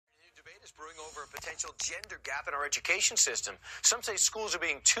brewing over a potential gender gap in our education system. Some say schools are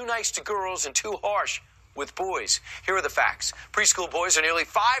being too nice to girls and too harsh with boys. Here are the facts. Preschool boys are nearly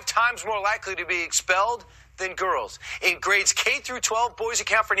 5 times more likely to be expelled than girls. In grades K through 12, boys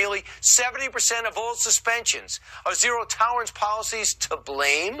account for nearly 70% of all suspensions. Are zero tolerance policies to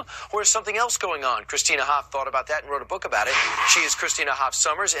blame, or is something else going on? Christina Hoff thought about that and wrote a book about it. She is Christina Hoff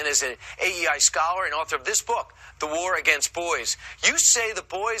Summers and is an AEI scholar and author of this book, The War Against Boys. You say the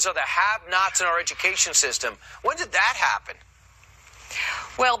boys are the have-nots in our education system. When did that happen?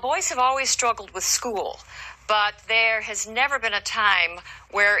 Well, boys have always struggled with school, but there has never been a time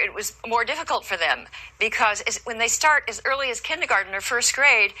where it was more difficult for them, because when they start as early as kindergarten or first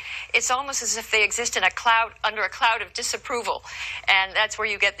grade, it's almost as if they exist in under a cloud of disapproval. And that's where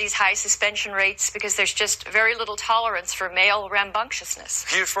you get these high suspension rates, because there's just very little tolerance for male rambunctiousness.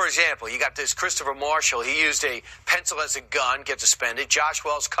 Here's, for example, you got this Christopher Marshall. He used a pencil as a gun, gets suspended. Josh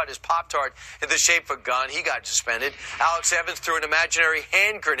Wells cut his Pop-Tart in the shape of a gun. He got suspended. Alex Evans threw an imaginary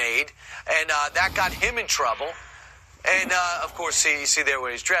hand grenade, and that got him in trouble. And, of course, you see there where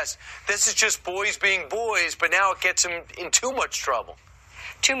he's dressed. This is just boys being boys, but now it gets him in too much trouble.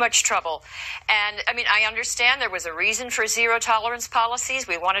 Too much trouble. And, I mean, I understand there was a reason for zero tolerance policies.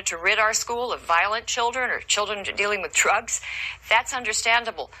 We wanted to rid our school of violent children or children dealing with drugs. That's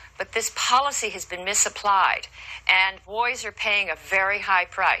understandable. But this policy has been misapplied, and boys are paying a very high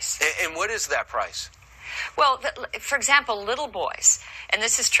price. And what is that price? Well, for example, little boys, and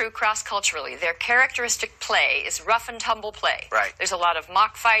this is true cross-culturally, their characteristic play is rough and tumble play. Right. There's a lot of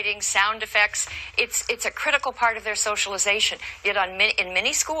mock fighting, sound effects. It's a critical part of their socialization. Yet in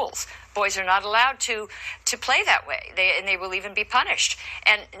many schools, boys are not allowed to play that way. They will even be punished.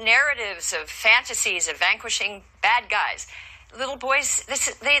 And narratives of fantasies of vanquishing bad guys. Little boys,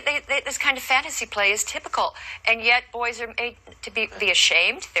 this kind of fantasy play is typical, and yet boys are made to be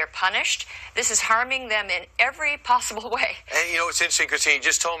ashamed. They're punished. This is harming them in every possible way. And you know what's interesting, Christine? You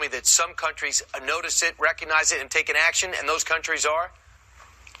just told me that some countries notice it, recognize it, and take an action, and those countries are?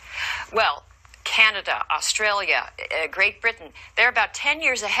 Well, Canada, Australia, Great Britain, they're about 10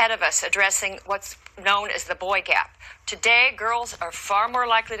 years ahead of us addressing what's known as the boy gap. Today, girls are far more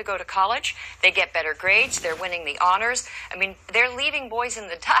likely to go to college. They get better grades. They're winning the honors. I mean, they're leaving boys in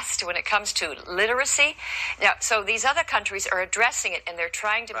the dust when it comes to literacy. Now, so these other countries are addressing it, and they're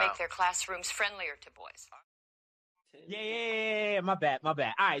trying to make their classrooms friendlier to boys. Yeah. My bad. All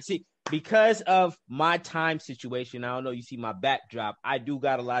right, see, because of my time situation, I don't know, you see my backdrop, I do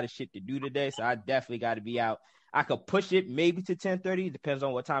got a lot of shit to do today, so I definitely got to be out. I could push it maybe to 10:30. Depends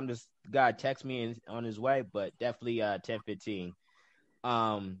on what time this guy texts me on his way, but definitely 10:15.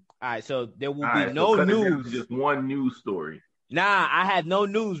 All right, so there will be no news. Just one news story. Nah, I had no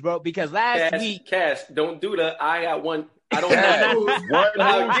news, bro, because last week. Cash, don't do that. I got one. I don't know.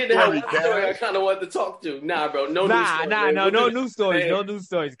 I kind of wanted to talk to. Nah, bro. No news stories. No news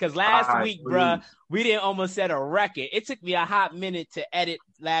stories. Because last week, bro, we didn't almost set a record. It took me a hot minute to edit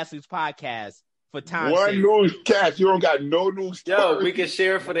last week's podcast. For time one news, Cash. You don't got no news story. Yo, we can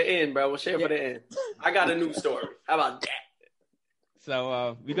share it for the end, bro. We'll share it for the end. I got a news story. How about that?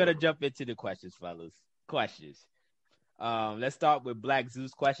 So we're gonna jump into the questions, fellas. Questions. Let's start with Black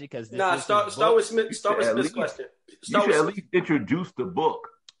Zeus question because start with Smith. Start with Smith's question. You should at least introduce the book.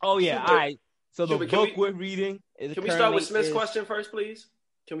 Oh yeah, all right. So the book we're reading is. Can we start with Smith's question first, please?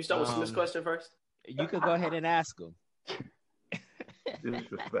 Can we start with Smith's question first? You could go ahead and ask him.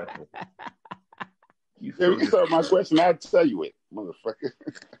 Disrespectful. If you start my question, I'll tell you it, motherfucker.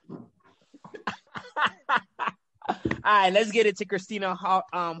 All right, let's get into Christina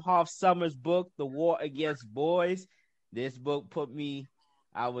Hoff Summers' book, The War Against Boys. This book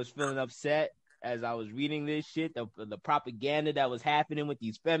I was feeling upset as I was reading this shit, the propaganda that was happening with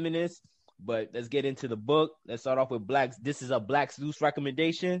these feminists. But let's get into the book. Let's start off with this is a Black Zeus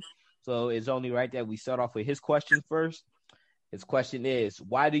recommendation. So it's only right that we start off with his question first. His question is,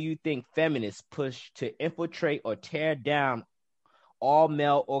 why do you think feminists push to infiltrate or tear down all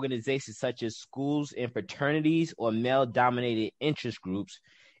male organizations such as schools and fraternities or male-dominated interest groups?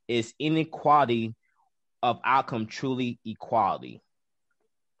 Is inequality of outcome truly equality?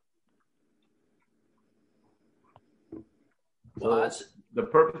 So the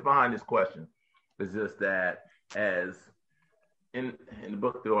purpose behind this question is just that, as in the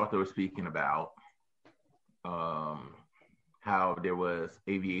book the author was speaking about, how there was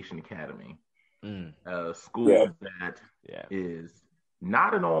Aviation Academy, a school that is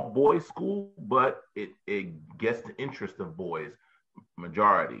not an all-boys school, but it gets the interest of boys,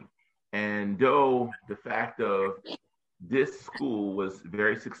 majority. And though the fact of this school was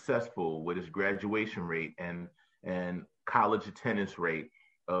very successful with its graduation rate and college attendance rate,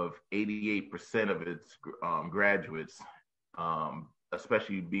 of 88% of its graduates,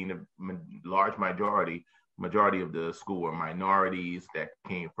 especially being a large majority of the school are minorities that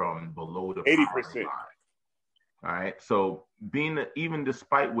came from below the 80%. All right. So even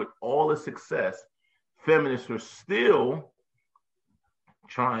despite with all the success, feminists are still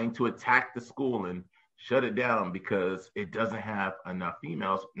trying to attack the school and shut it down because it doesn't have enough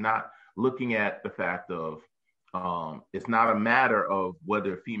females, not looking at the fact of it's not a matter of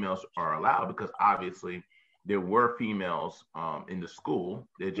whether females are allowed, because obviously there were females in the school.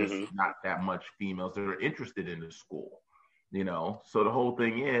 They're just not that much females that are interested in the school, you know? So the whole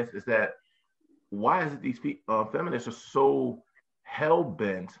thing is that why is it these feminists are so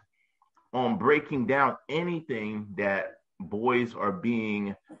hell-bent on breaking down anything that boys are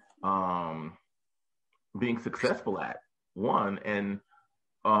being successful at, one, and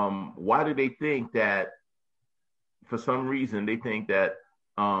why do they think that, for some reason, they think that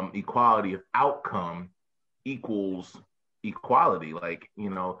equality of outcome equals equality? Like, you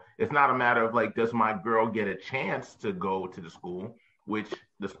know, it's not a matter of like, does my girl get a chance to go to the school, which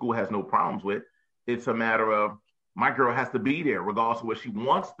the school has no problems with. It's a matter of my girl has to be there regardless of whether she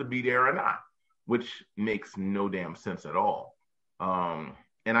wants to be there or not, which makes no damn sense at all.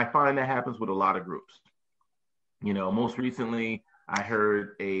 And I find that happens with a lot of groups. You know, most recently I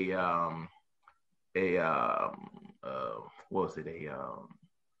heard I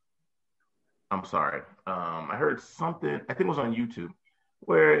heard something, I think it was on YouTube,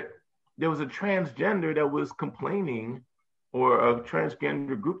 where there was a transgender that was complaining, or a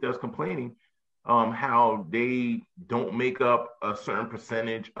transgender group that was complaining how they don't make up a certain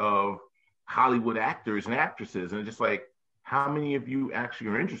percentage of Hollywood actors and actresses. And just like, how many of you actually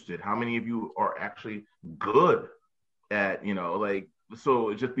are interested? How many of you are actually good at, you know, like,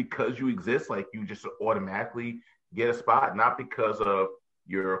 so just because you exist, like you just automatically get a spot, not because of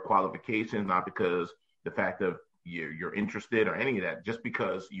your qualifications, not because the fact of you're interested or any of that, just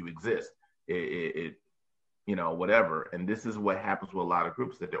because you exist, it you know, whatever. And this is what happens with a lot of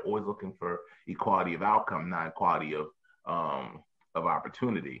groups, that they're always looking for equality of outcome, not equality of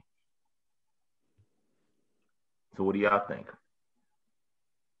opportunity. So what do y'all think?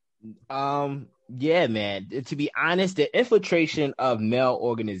 Yeah, man. To be honest, the infiltration of male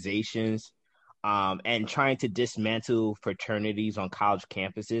organizations and trying to dismantle fraternities on college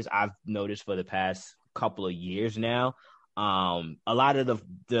campuses, I've noticed for the past couple of years now. A lot of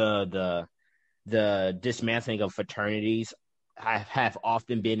the dismantling of fraternities have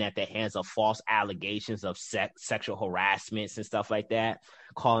often been at the hands of false allegations of sexual harassments and stuff like that,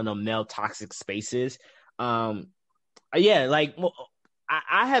 calling them male toxic spaces. Yeah, like,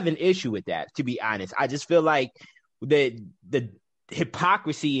 I have an issue with that, to be honest. I just feel like the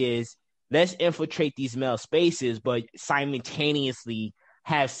hypocrisy is, let's infiltrate these male spaces, but simultaneously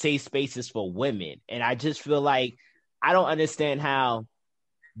have safe spaces for women. And I just feel like I don't understand how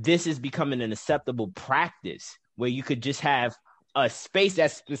this is becoming an acceptable practice, where you could just have a space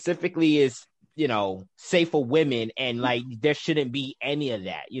that specifically is, you know, safe for women, and like there shouldn't be any of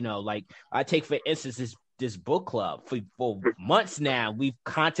that. You know, like I take for instance this book club. For months now, we've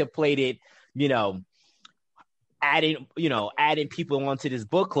contemplated, you know, adding people onto this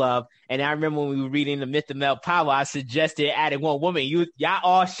book club. And I remember when we were reading The Myth of Male Power, I suggested adding one woman. Y'all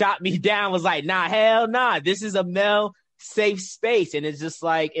all shot me down, was like, nah, hell nah, this is a male safe space. And it's just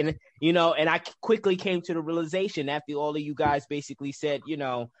like, and you know, and I quickly came to the realization after all of you guys basically said, you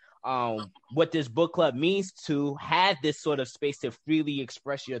know, what this book club means, to have this sort of space to freely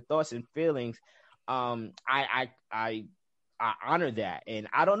express your thoughts and feelings. I honor that. And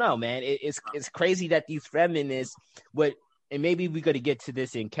I don't know, man, it's crazy that these feminists and maybe we're going to get to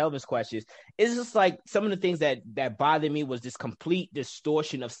this in Kelvin's questions. It's just like some of the things that bothered me was this complete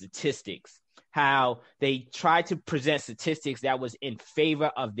distortion of statistics. How they tried to present statistics that was in favor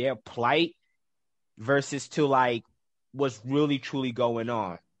of their plight versus to like what's really truly going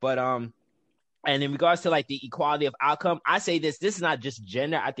on. But and in regards to like the equality of outcome, I say this is not just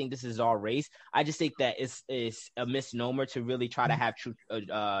gender. I think this is all race. I just think that it's a misnomer to really try to have true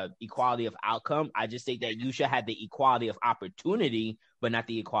equality of outcome. I just think that you should have the equality of opportunity, but not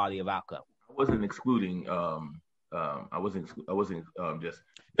the equality of outcome. I wasn't excluding I wasn't just.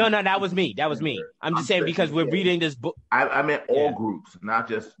 No, that was me. I'm just saying because we're reading this book. I meant all groups, not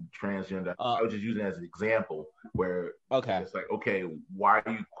just transgender. I was just using it as an example where it's like, okay, why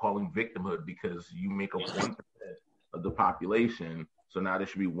are you calling victimhood? Because you make up 1% of the population, so now there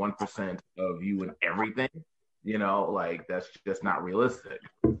should be 1% of you in everything. You know, like that's just not realistic.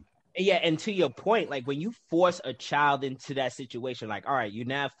 Yeah, and to your point, like when you force a child into that situation, like, all right, you're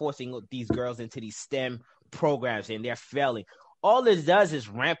now forcing these girls into these STEM programs and they're failing. all this does is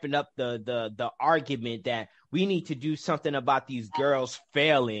ramping up the argument that we need to do something about these girls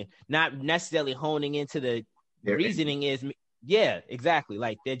failing, not necessarily honing into the reasoning is, yeah, exactly.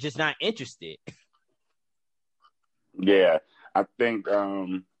 Like they're just not interested. Yeah, I think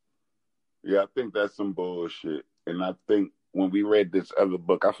that's some bullshit. And I think when we read this other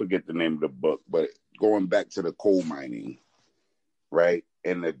book, I forget the name of the book, but going back to the coal mining, right?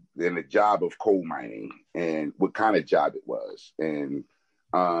 And the job of coal mining and what kind of job it was. And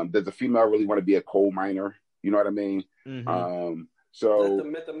does a female really want to be a coal miner? You know what I mean? Mm-hmm. So the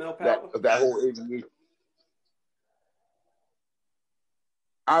myth of male power? That whole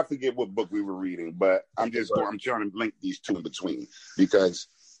I forget what book we were reading, but I'm trying to link these two in between because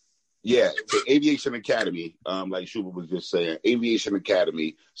the Aviation Academy, like Schubert was just saying, Aviation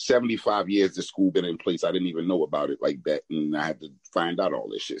Academy, 75 years the school been in place. I didn't even know about it like that, and I had to find out all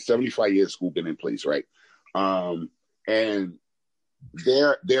this shit. 75 years school been in place, right? And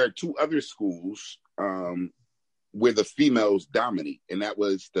there are two other schools where the females dominate, and that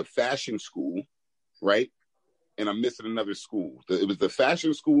was the fashion school, right? And I'm missing another school. It was the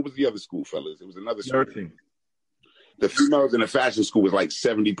fashion school. What was the other school, fellas? It was another school. Nursing. The females in the fashion school was like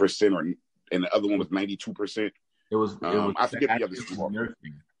 70%, and the other one was 92%. It was I forget the other school.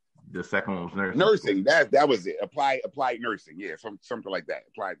 Nursing. The second one was nursing. Nursing. That was it. Applied nursing. Yeah, something like that.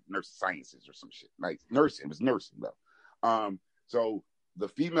 Applied nurse sciences or some shit. Like nursing. It was nursing though. So the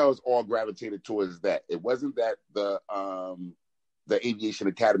females all gravitated towards that. It wasn't that the Aviation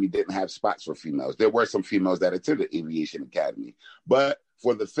Academy didn't have spots for females. There were some females that attended Aviation Academy, but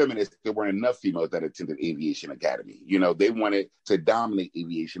for the feminists, there weren't enough females that attended Aviation Academy. You know, they wanted to dominate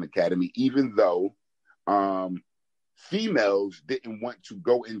Aviation Academy, even though females didn't want to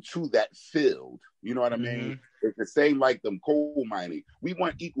go into that field. You know what I mean? It's the same like them coal mining. We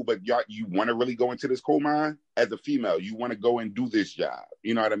want equal, but you want to really go into this coal mine as a female? You want to go and do this job?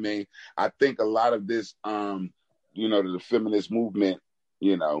 You know what I mean? I think a lot of this, the feminist movement,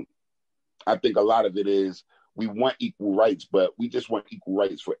 I think a lot of it is we want equal rights, but we just want equal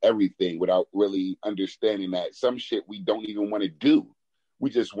rights for everything without really understanding that some shit we don't even want to do. We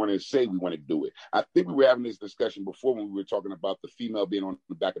just want to say we want to do it. I think we were having this discussion before when we were talking about the female being on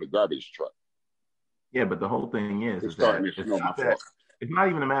the back of the garbage truck. Yeah, but the whole thing is that it's not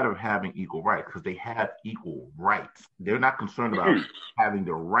even a matter of having equal rights because they have equal rights. They're not concerned about having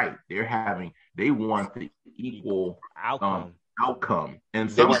the right. They want the equal outcome. And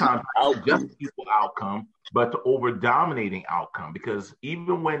sometimes just equal outcome, but the over dominating outcome. Because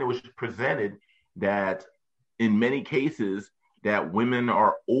even when it was presented that in many cases that women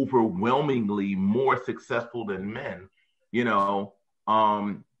are overwhelmingly more successful than men,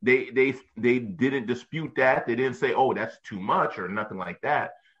 they didn't dispute that. They didn't say, oh, that's too much or nothing like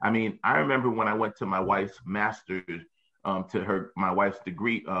that. I mean, I remember when I went to my wife's master's, my wife's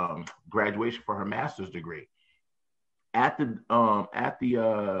degree, graduation for her master's degree. At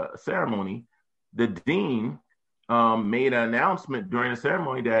the ceremony, the dean made an announcement during the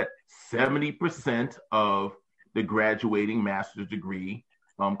ceremony that 70% of the graduating master's degree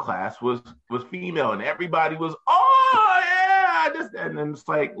class was female, and everybody was, oh yeah, and then it's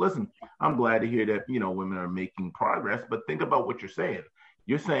like, listen, I'm glad to hear that women are making progress, but think about what you're saying.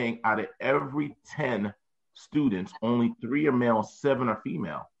 You're saying out of every 10 students, only 3 are male, 7 are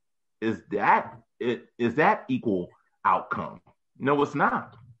female. Is that equal outcome? No, it's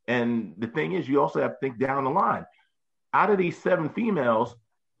not. And the thing is, you also have to think down the line. Out of these 7 females,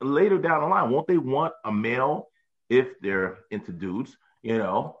 later down the line, won't they want a male, if they're into dudes,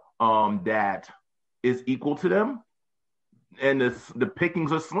 that is equal to them? And the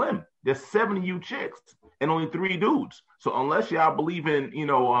pickings are slim. There's 7 of you chicks and only 3 dudes. So unless y'all believe in,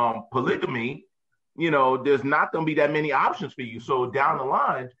 polygamy, there's not going to be that many options for you. So down the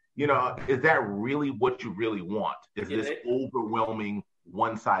line, is that really what you really want? Is this overwhelming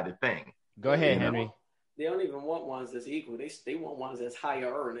one-sided thing? Go ahead, Henry. They don't even want ones that's equal. They want ones that's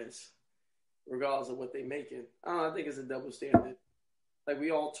higher earners, regardless of what they're making. I think it's a double standard. Like,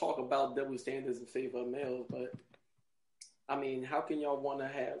 we all talk about double standards in favor of males, but I mean, how can y'all want to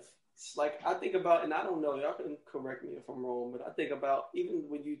have, like, I think about, and I don't know, y'all can correct me if I'm wrong, but I think about, even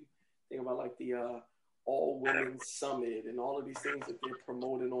when you think about like the All Women Summit and all of these things that they're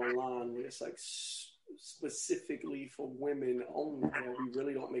promoting online, where it's like specifically for women only, that we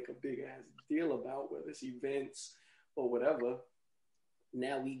really don't make a big ass deal about, whether it's events or whatever.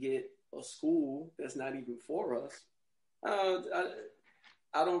 Now we get a school that's not even for us.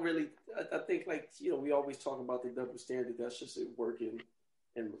 I don't really, I think, like, we always talk about the double standard. That's just it working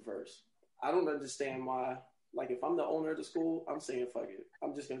in reverse. I don't understand why, like, if I'm the owner of the school, I'm saying, fuck it.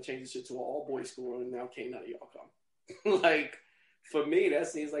 I'm just going to change this shit to an all-boys school, and now can't none of y'all come. Like, for me, that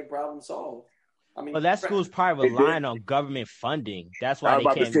seems like problem solved. I mean, well, that school's probably relying on government funding. That's why I was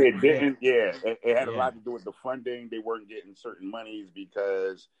about to say it didn't. Yeah, it had a lot to do with the funding. They weren't getting certain monies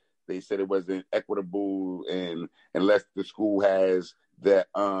because they said it wasn't equitable, and unless the school has that,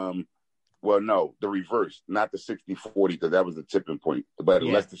 the reverse, not the 60-40, because that was the tipping point. But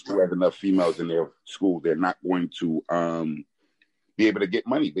unless the school has enough females in their school, they're not going to be able to get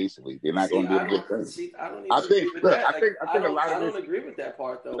money. Basically, they're not going to be able to get money. I don't agree with that. I think a lot of this. I don't agree with that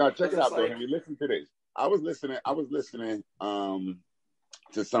part though. No, check it out, though, Henry. Listen to this. I was listening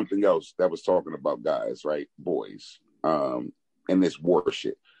to something else that was talking about guys, right? Boys, and this war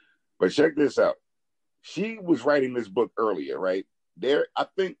shit. But check this out. She was writing this book earlier, right? I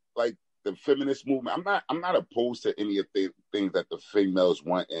think like the feminist movement. I'm not opposed to any of the things that the females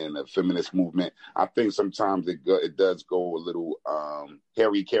want in the feminist movement. I think sometimes it does go a little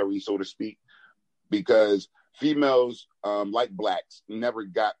hairy-carry, so to speak, because females, like blacks, never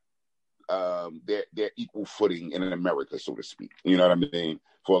got their equal footing in America, so to speak. You know what I mean?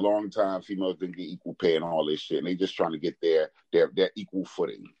 For a long time, females didn't get equal pay and all this shit, and they just trying to get their equal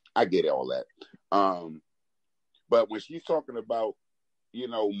footing. I get all that. But when she's talking about,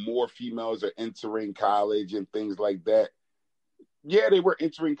 more females are entering college and things like that, yeah, they were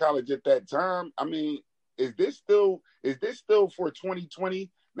entering college at that time. I mean, is this still for 2020?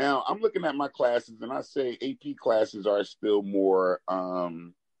 Now, I'm looking at my classes, and I say AP classes are still more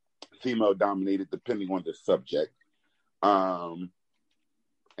female dominated depending on the subject. And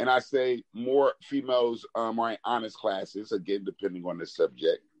I say more females are in honors classes, again, depending on the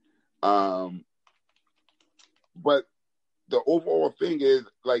subject. But the overall thing is,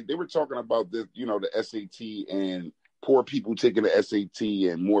 like, they were talking about this, the SAT and poor people taking the SAT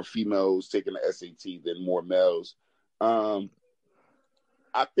and more females taking the SAT than more males. I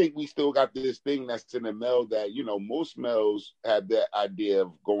think we still got this thing that's in the male that, most males have that idea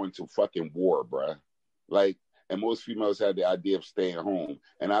of going to fucking war, bruh. Like, and most females have the idea of staying home.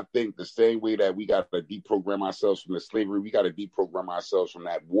 And I think the same way that we got to deprogram ourselves from the slavery, we got to deprogram ourselves from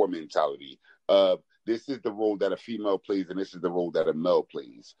that war mentality of this is the role that a female plays and this is the role that a male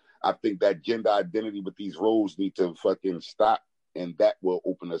plays. I think that gender identity with these roles need to fucking stop, and that will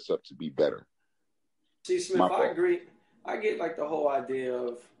open us up to be better. See, Smith, I agree. I get like the whole idea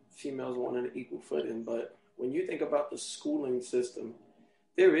of females wanting an equal footing, but when you think about the schooling system,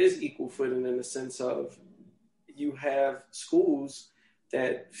 there is equal footing in the sense of you have schools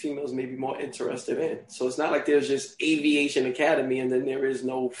that females may be more interested in. So it's not like there's just aviation academy and then there is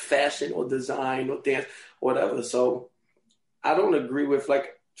no fashion or design or dance or whatever. So I don't agree with,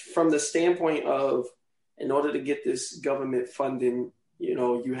 like, from the standpoint of, in order to get this government funding,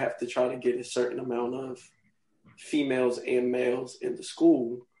 you have to try to get a certain amount of females and males in the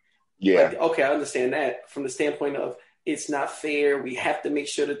school. Yeah. Like, okay, I understand that. From the standpoint of it's not fair, we have to make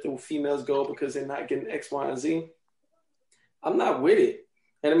sure that the females go because they're not getting X, Y, and Z. I'm not with it.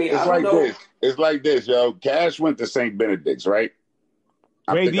 And I mean, It's like this, yo. Cash went to St. Benedict's, right?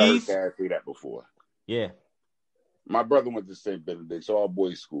 I think I heard Cash say that before. Yeah. My brother went to St. Benedict's, all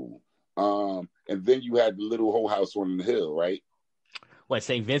boys school. And then you had the little whole house on the hill, right? What,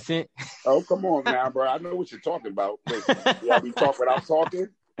 St. Vincent? Oh, come on now, bro. I know what you're talking about. Listen, we talk without talking.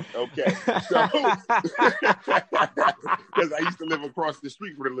 Okay. So, because I used to live across the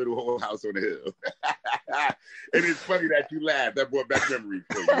street from the little whole house on the hill. And it's funny that you laughed. That brought back memories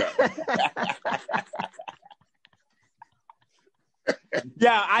for you.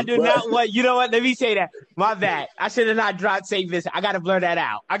 Yeah, I do not want. You know what? Let me say that. My bad. I should have not dropped St. Vincent. I got to blur that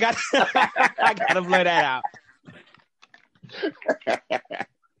out. I got to blur that out.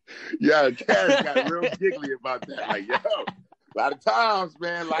 Yeah, Cash got real giggly about that. Like, yo, a lot of times,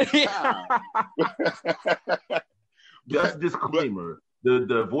 man. Just disclaimer: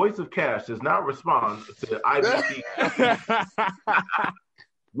 the voice of Cash does not respond to IBBC.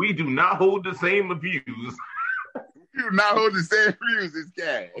 We do not hold the same views. You do not hold the same views as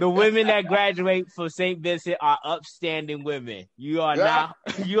Cash. The women that graduate from St. Vincent are upstanding women. You are not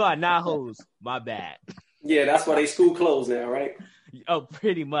hoes. My bad. Yeah, that's why they school closed now, right? Oh,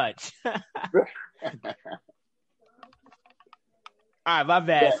 pretty much. All right, my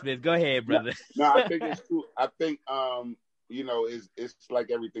bad, Smith. Go ahead, brother. No, I think it's true. I think it's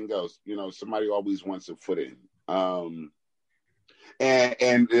like everything else. Somebody always wants a foot in. And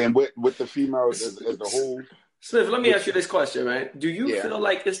with the females as a whole. Smith, let me ask you this question, man. Do you feel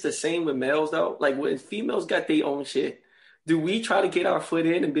like it's the same with males though? Like when females got their own shit, do we try to get our foot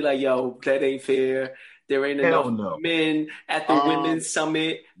in and be like, yo, that ain't fair? There ain't enough men at the women's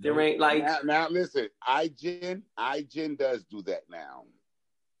summit. There ain't like now listen, IGen does do that now.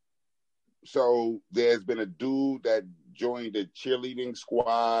 So there's been a dude that joined the cheerleading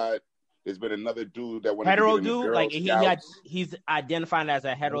squad. There's been another dude that wanted hetero to get in the dude, Girl like Scouts. he's identifying as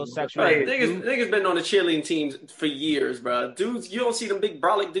a heterosexual. Right, niggas been on the cheerleading teams for years, bro. Dudes, you don't see them big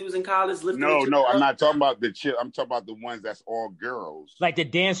brolic dudes in college lifting. No, I'm not talking about the cheer. I'm talking about the ones that's all girls, like the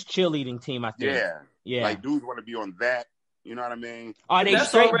dance cheerleading team. I think. Yeah. Like dudes want to be on that. You know what I mean? Are they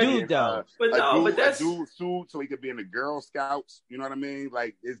straight dudes though? But that's a dude sued so he could be in the Girl Scouts. You know what I mean?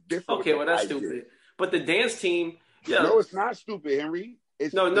 Like it's different. Okay, well that's stupid. But the dance team, no, it's not stupid, Henry.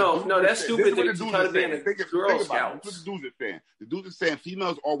 No, that's stupid. They're trying to be in a Girl Scouts. That's what the dudes are saying. The dudes are saying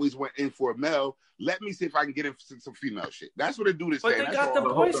females always went in for a male. Let me see if I can get in some female shit. That's what the dude is saying. But they got the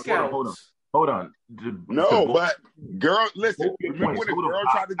Boy Scouts. Hold on. But girl, listen. Remember when the girl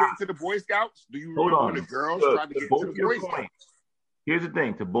tried to get into the Boy Scouts? Do you remember when the girls tried to get into the Boy Scouts? Here's the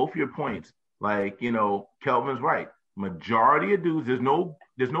thing. To both your points, like Kelvin's right. Majority of dudes, there's no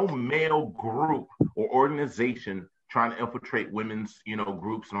male group or organization trying to infiltrate women's,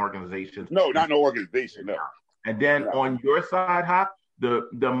 groups and organizations. No, not no organization, no. And then on your side, Hoff, the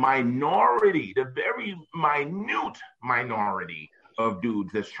minority, the very minute minority of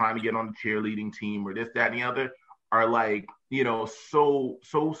dudes that's trying to get on the cheerleading team or this, that, and the other are like, so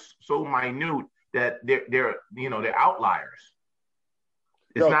minute that they're outliers.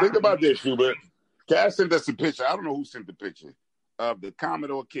 Think about this, Hubert. Cass sent us a picture. I don't know who sent the picture of the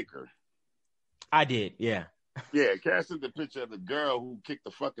Commodore kicker. I did, yeah. Yeah, Cass sent the picture of the girl who kicked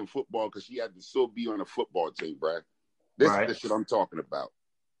the fucking football because she had to still be on a football team, bro. This is the shit I'm talking about.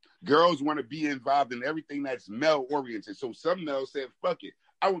 Girls want to be involved in everything that's male-oriented. So some males said, fuck it.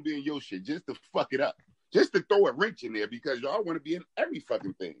 I want to be in your shit just to fuck it up. Just to throw a wrench in there because y'all want to be in every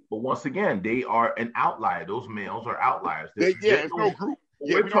fucking thing. But once again, they are an outlier. Those males are outliers. It's no group.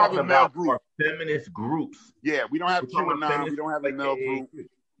 Yeah, we're talking about feminist groups. Yeah, we don't have QAnon. We don't have a male group.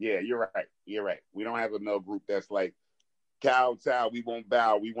 Yeah, you're right. We don't have a male group that's like, kowtow, we won't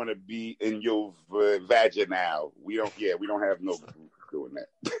bow. We want to be in your vaginal. We don't have no group doing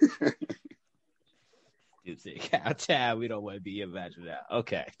that. You say kowtow, we don't want to be your vaginal.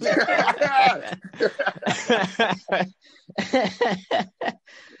 Okay.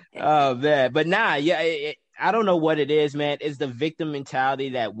 Oh, man. But nah, yeah, I don't know what it is, man. It's the victim mentality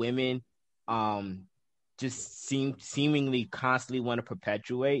that women just seemingly constantly want to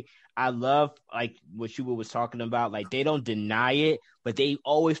perpetuate. I love like what you was talking about. Like they don't deny it, but they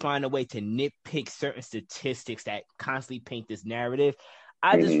always find a way to nitpick certain statistics that constantly paint this narrative.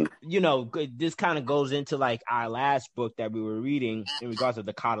 I just, this kind of goes into like our last book that we were reading in regards to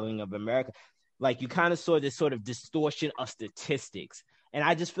the coddling of America. Like you kind of saw this sort of distortion of statistics. And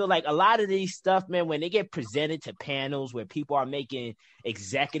I just feel like a lot of these stuff, man, when they get presented to panels where people are making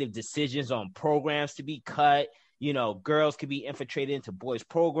executive decisions on programs to be cut, girls could be infiltrated into boys'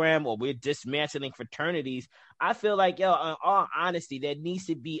 program, or we're dismantling fraternities. I feel like, in all honesty, there needs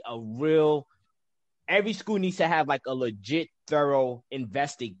to be every school needs to have like a legit, thorough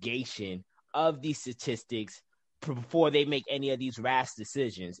investigation of these statistics before they make any of these rash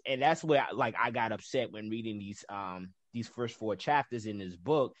decisions. And that's where I got upset when reading these first 4 chapters in this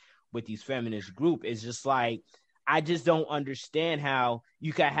book with these feminist group. It's just like, I just don't understand how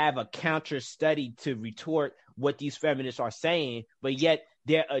you can have a counter study to retort what these feminists are saying, but yet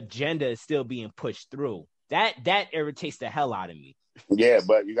their agenda is still being pushed through. That irritates the hell out of me. Yeah,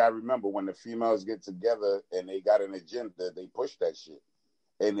 but you gotta remember when the females get together and they got an agenda, they push that shit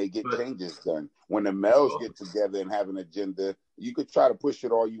and they get changes done. When the males get together and have an agenda, you could try to push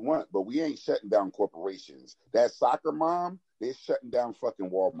it all you want, but we ain't shutting down corporations. That soccer mom, they're shutting down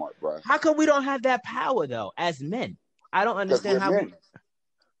fucking Walmart, bro. How come we don't have that power though, as men? I don't understand how.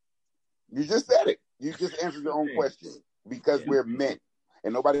 You just said it. You just answered your own question. Because we're men,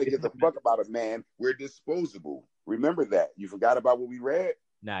 and nobody gives a fuck about a man. We're disposable. Remember that. You forgot about what we read?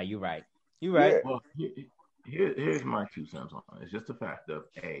 Nah, you're right. You're right. Yeah. Well, here's my 2 cents on it. It's just the fact of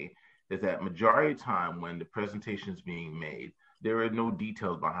is that majority of the time when the presentation is being made, there are no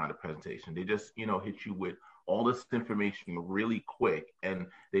details behind the presentation. They just, hit you with all this information really quick, and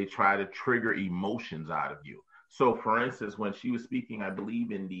they try to trigger emotions out of you. So, for instance, when she was speaking, I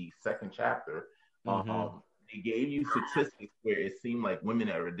believe in the 2nd chapter, they gave you statistics where it seemed like women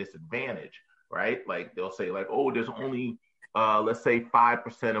are at a disadvantage, right? Like they'll say like, oh, there's only, let's say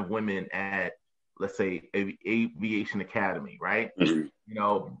 5% of women at, let's say, aviation academy, right? And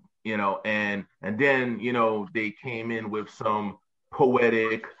then, they came in with some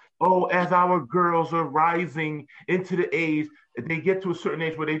poetic, as our girls are rising into the age, they get to a certain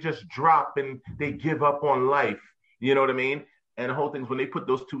age where they just drop and they give up on life. You know what I mean? And the whole thing is when they put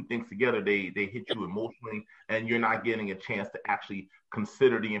those 2 things together, they hit you emotionally, and you're not getting a chance to actually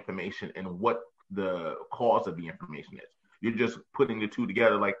consider the information and what the cause of the information is. You're just putting the two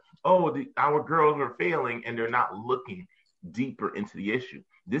together like, oh, our girls are failing, and they're not looking deeper into the issue.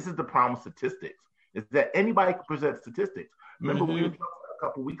 This is the problem with statistics, is that anybody can present statistics. Remember we were talking a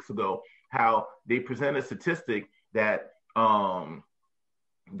couple weeks ago how they presented a statistic that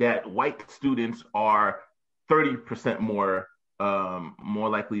that white students are 30% more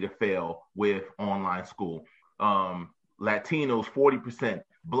likely to fail with online school. Latinos 40%,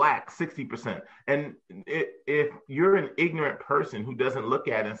 Black 60%. And if you're an ignorant person who doesn't look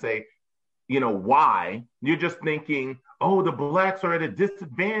at it and say, why, you're just thinking, oh, the Blacks are at a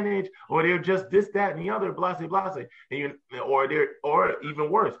disadvantage, or they're just this, that, and the other, blase, blase, and or even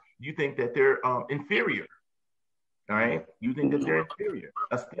worse, you think that they're inferior. All right, you think that they're inferior,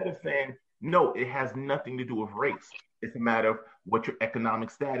 instead of saying, no, it has nothing to do with race. It's a matter of what your economic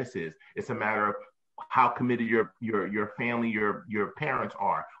status is. It's a matter of how committed your family, your parents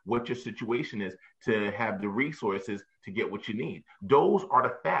are, what your situation is to have the resources to get what you need. Those are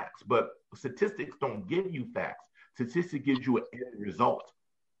the facts, but statistics don't give you facts. Statistics gives you an end result.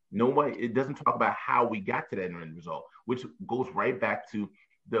 It doesn't talk about how we got to that end result, which goes right back to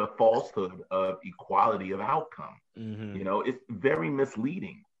the falsehood of equality of outcome. It's very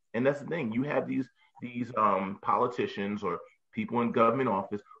misleading. And that's the thing. You have these politicians or people in government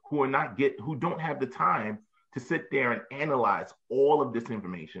office who don't have the time to sit there and analyze all of this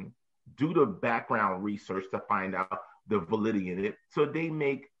information, do the background research to find out the validity in it. So they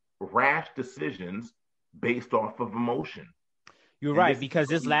make rash decisions based off of emotion. You're right, because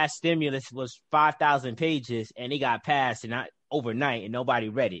this last stimulus was 5,000 pages and it got passed and not overnight, and nobody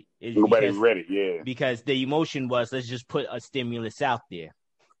read it. Nobody read it, yeah. Because the emotion was, let's just put a stimulus out there.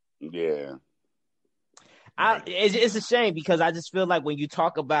 Yeah. It's a shame, because I just feel like when you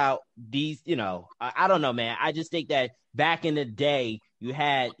talk about these, I don't know, man. I just think that back in the day, you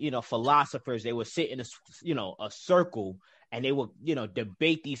had, philosophers, they would sit in a circle and they would,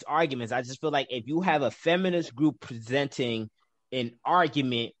 debate these arguments. I just feel like if you have a feminist group presenting an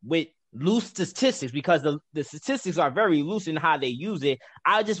argument with loose statistics, because the statistics are very loose in how they use it,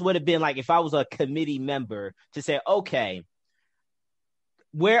 I just would have been like, if I was a committee member, to say, okay,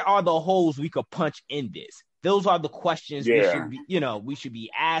 where are the holes we could punch in this? Those are the questions we should be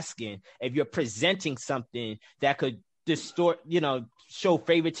asking if you're presenting something that could distort, show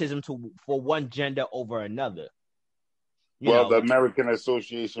favoritism for one gender over another. The American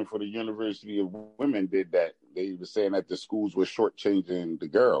Association for the University of Women did that. They were saying that the schools were shortchanging the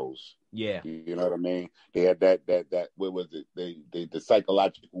girls. Yeah. You know what I mean? They had that what was it? The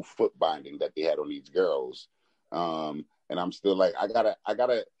psychological foot binding that they had on these girls. And I'm still like, I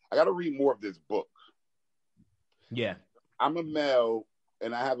gotta read more of this book. Yeah. I'm a male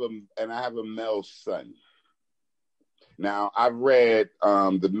and I have a male son. Now, I've read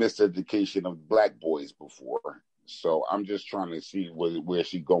The Miseducation of Black Boys before. So I'm just trying to see where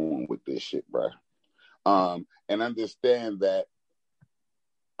she going with this shit, bro. And understand that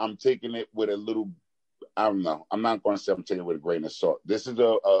I'm taking it with a little, I don't know. I'm not going to say I'm taking it with a grain of salt. This is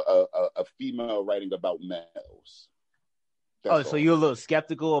a female writing about males. That's so you're a little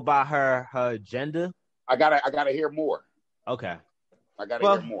skeptical about her gender? I gotta hear more. Okay. I gotta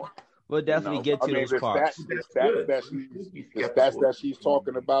hear more. We'll definitely get to those parts. The stats that she's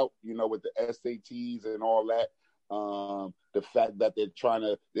talking about, with the SATs and all that. The fact that they're trying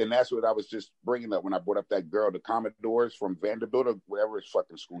to, and that's what I was just bringing up when I brought up that girl, the Commodores from Vanderbilt or whatever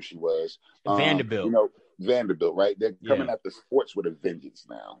fucking school she was. Vanderbilt. Vanderbilt, right? They're coming at the sports with a vengeance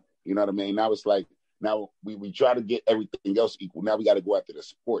now. You know what I mean? Now it's like, now we try to get everything else equal. Now we got to go after the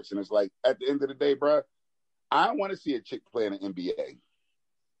sports. And it's like, at the end of the day, bro, I don't want to see a chick play in the NBA.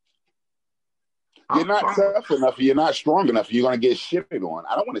 You're not tough enough. You're not strong enough. You're going to get shitted on.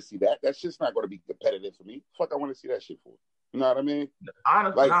 I don't want to see that. That's just not going to be competitive for me. Fuck, I want to see that shit for. You know what I mean?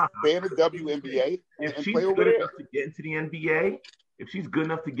 Honestly, stay in the WNBA and she's play over good there. Enough to get into the NBA, if she's good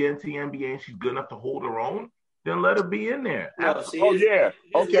enough to get into the NBA and she's good enough to hold her own, then let her be in there. Yeah.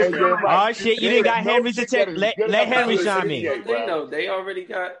 Okay. Right. Oh shit! You didn't got Henry to check. Let Henry chime in.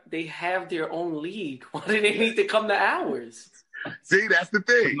 They have their own league. Why do they need to come to ours? See, that's the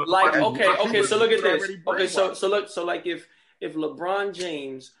thing. Like, okay. So look at this. Okay, so like if LeBron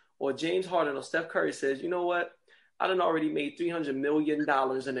James or James Harden or Steph Curry says, you know what, I done already made $300 million in the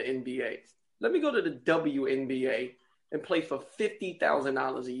NBA. Let me go to the WNBA and play for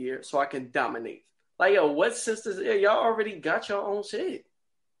 $50,000 a year so I can dominate. Like, yo, what sisters? Y'all already got your own shit.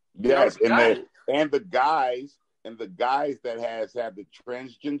 Yes, and the guys that has had the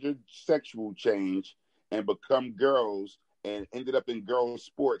transgender sexual change and become girls and ended up in girls'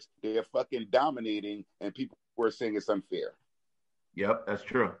 sports, they're fucking dominating, and people were saying it's unfair. Yep, that's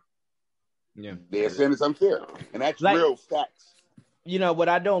true. Yeah, they're saying it's unfair, and that's real facts. You know what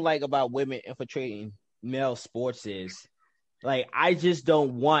I don't like about women infiltrating male sports is, like, I just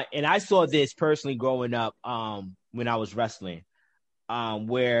don't want, and I saw this personally growing up, when I was wrestling,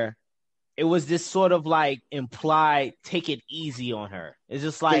 where it was this sort of like implied take it easy on her. It's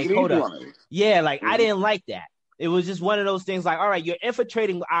just like, hold up. Yeah, like, I didn't like that. It was just one of those things like, all right, you're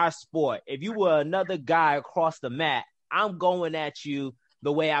infiltrating our sport. If you were another guy across the mat, I'm going at you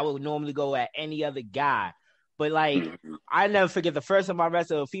the way I would normally go at any other guy. But like, I never forget the first time I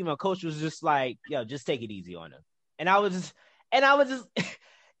wrestled, a female coach was just like, yo, just take it easy on him. And I was just,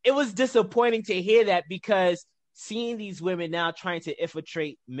 it was disappointing to hear that, because seeing these women now trying to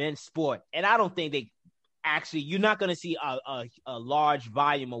infiltrate men's sport, and I don't think they actually, you're not going to see a large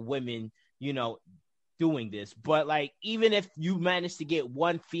volume of women, you know, doing this. But like, even if you manage to get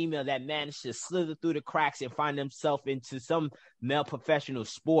one female that managed to slither through the cracks and find themselves into some male professional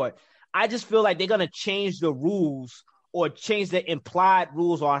sport, I just feel like they're going to change the rules or change the implied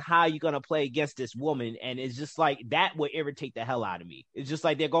rules on how you're going to play against this woman. And it's just like, that would irritate the hell out of me. It's just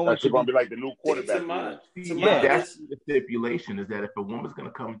like they're going to be like the new quarterback. That's the stipulation, is that if a woman's going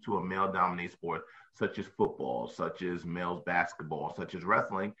to come to a male-dominated sport, such as football, such as male's basketball, such as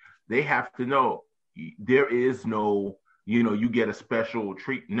wrestling, they have to know there is no, you know, you get a special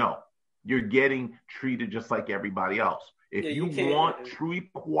treat. No, you're getting treated just like everybody else. If you want true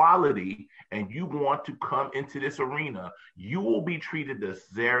equality and you want to come into this arena, you will be treated the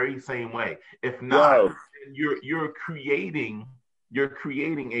very same way. If not, you're creating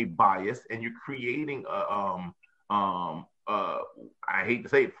a bias, and you're creating I hate to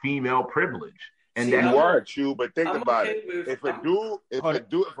say it, female privilege. And you are true, but think about it. If a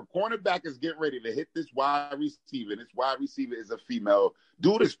cornerback is getting ready to hit this wide receiver, and this wide receiver is a female,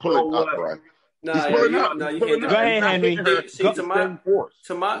 dude is pulling up, bro. You can't. Go ahead, Henry. To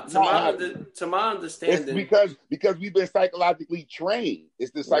my understanding, it's because we've been psychologically trained. It's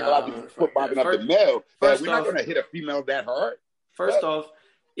the psychological footballing of the male. We're not going to hit a female that hard. First off,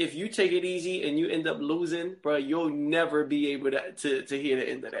 if you take it easy and you end up losing, bro, you'll never be able to hear the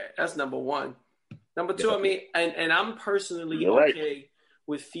end of that. That's number one. Number two, I mean, and I'm personally okay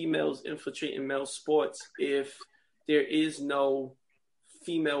with females infiltrating male sports if there is no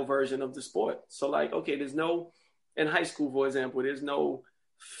female version of the sport. So like, okay, there's no, in high school, for example, there's no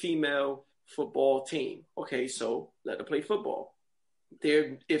female football team. Okay, so let her play football.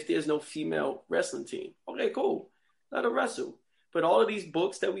 If there's no female wrestling team, okay, cool, let her wrestle. But all of these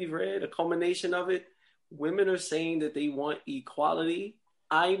books that we've read, a culmination of it, women are saying that they want equality.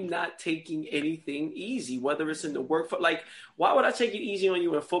 I'm not taking anything easy, whether it's in the work. Like, why would I take it easy on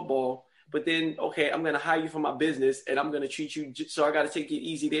you in football? But then, okay, I'm going to hire you for my business and I'm going to treat you. So I got to take it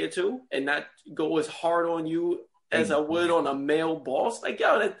easy there too, and not go as hard on you as I would on a male boss. Like,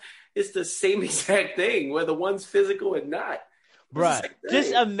 yo, it's the same exact thing, whether one's physical or not. Bruh,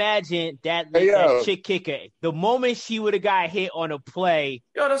 just imagine that chick kicker. The moment she would have got hit on a play,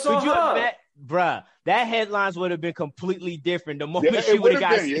 that's all her. Bruh, that headlines would have been completely different. The moment she would have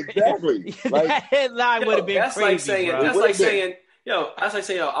got exactly. That headline would have been crazy. That's like saying,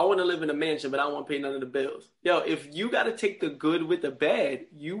 I want to live in a mansion, but I don't want to pay none of the bills. Yo, if you got to take the good with the bad,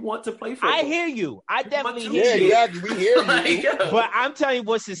 you want to play football. I hear you. I definitely hear you. Yeah, exactly. We hear you. But I'm telling you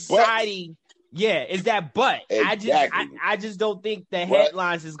what society... is that but. Exactly. I just don't think the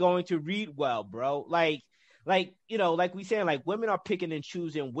headlines is going to read well, bro. Like you know, like we saying, like, women are picking and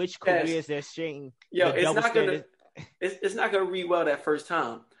choosing which careers they're saying. Yo, it's not gonna read well that first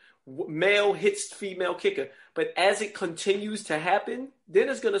time. Male hits female kicker, but as it continues to happen, then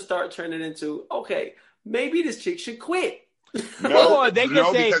it's gonna start turning into, okay, maybe this chick should quit. Or they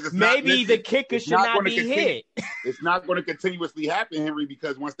can say maybe the kicker should not be hit. It's not going to continuously happen, Henry,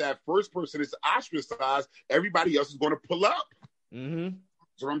 because once that first person is ostracized, everybody else is going to pull up. Mm-hmm.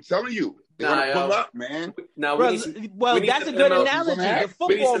 So I'm telling you, they're going to pull up, man. Now, that's a good analogy. The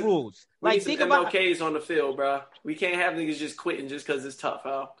football rules. Like, think about MLKs on the field, bro. We can't have niggas just quitting just because it's tough,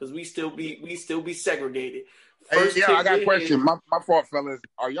 because we still be segregated. I got a question. My fault, fellas.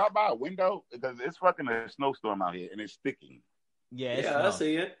 Are y'all by a window? Because it's fucking a snowstorm out here and it's sticking. Yeah, I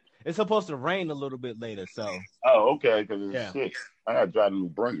see it. It's supposed to rain a little bit later, so. Oh, okay. Because it's shit. I got to drive to New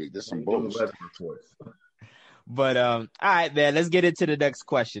Brunswick. There's some bullshit. But all right, man. Let's get into the next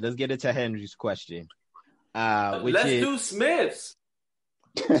question. Let's get into Henry's question. Let's do Smith's.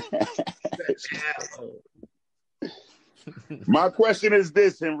 My question is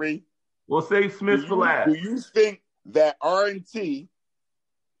this, Henry. We'll save Smith for last. Do you think that R&T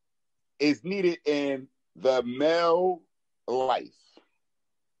is needed in the male life?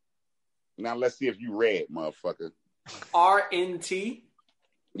 Now let's see if you read, motherfucker. R&T?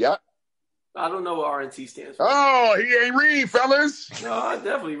 Yep. I don't know what RNT stands for. Oh, he ain't read, fellas. No, I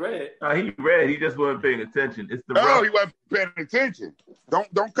definitely read. He read. He just wasn't paying attention. It's the he wasn't paying attention.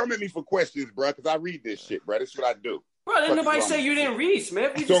 Don't come at me for questions, bro, because I read this shit, bro. That's what I do. Bro, didn't nobody say you didn't read,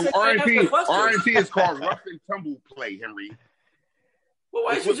 Smith? You so RNT is called rough and tumble play, Henry. Well,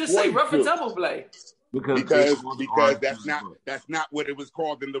 why did you just say rough and tumble play? Because that's not what it was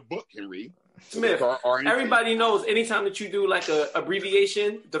called in the book, Henry. Smith, everybody knows anytime that you do like a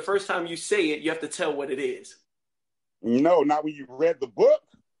abbreviation, the first time you say it, you have to tell what it is. No, not when you read the book.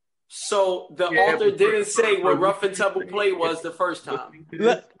 So the author didn't say what rough and tumble play was the first time.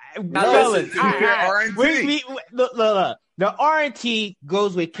 Look, fellas, look. The RNT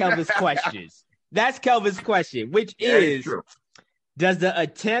goes with Kelvin's questions. That's Kelvin's question, which is, does the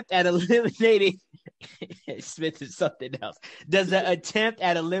attempt at eliminating Smith is something else. Does the attempt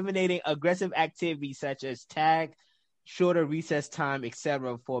at eliminating aggressive activities such as tag, shorter recess time,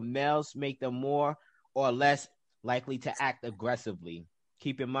 etc. for males make them more or less likely to act aggressively?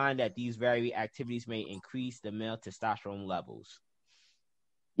 Keep in mind that these very activities may increase the male testosterone levels.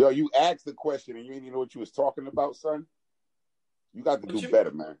 Yo, you asked the question and you didn't even know what you was talking about, son. You got to do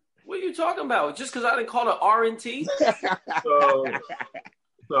better, man. What are you talking about? Just because I didn't call it RNT?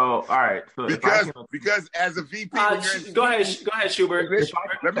 So all right. So because as a VP, go ahead, Schubert.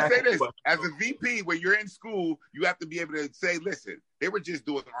 Let me say this: as a VP, when you're in school, you have to be able to say, "Listen, they were just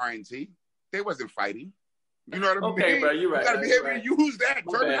doing RNT. They wasn't fighting." You know what I mean? Okay, bro, you're right. You got to be able to use that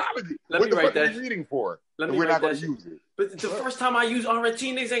terminology. What the fuck are you reading for? We're not going to use it. But the first time I use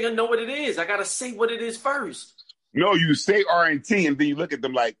RNT, niggas ain't gonna know what it is. I gotta say what it is first. No, you say RNT, and then you look at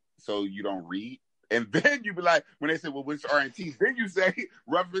them like, so you don't read. And then you be like, when they say, well, what's RNT? Then you say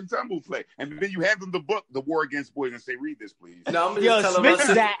rough and tumble play. And then you hand them the book, The War Against Boys, and say, read this, please. No, I'm just telling Smith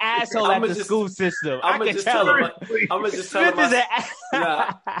is that asshole at the school system. I can tell him. I'm going to just tell him. Smith is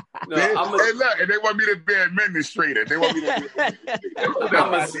and they want me to be an administrator. They want me to be an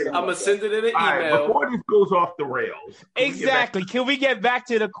administrator. I'm going to send it in an email. Right, before this goes off the rails. Exactly. Can we get back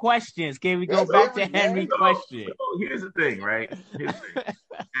to the questions? Can we go back to Henry's question? So here's the thing, right?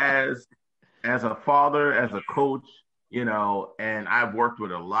 As a father, as a coach, and I've worked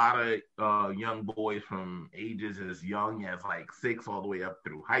with a lot of young boys from ages as young as like 6 all the way up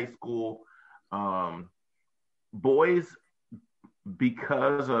through high school. Boys,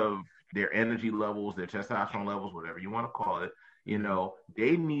 because of their energy levels, their testosterone levels, whatever you want to call it,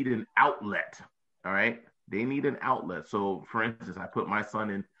 they need an outlet. All right. They need an outlet. So for instance, I put my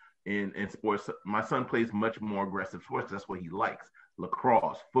son in sports. My son plays much more aggressive sports. That's what he likes.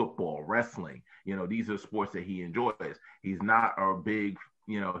 Lacrosse, football, wrestling, these are sports that he enjoys. He's not a big,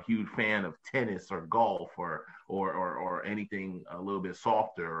 huge fan of tennis or golf or anything a little bit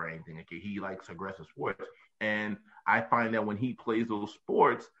softer or anything. Okay, he likes aggressive sports. And I find that when he plays those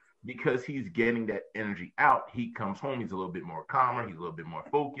sports, because he's getting that energy out, he comes home, he's a little bit more calmer, he's a little bit more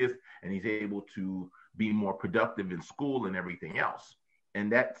focused, and he's able to be more productive in school and everything else. And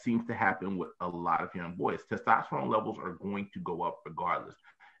that seems to happen with a lot of young boys. Testosterone levels are going to go up regardless.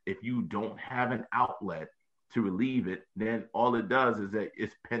 If you don't have an outlet to relieve it, then all it does is that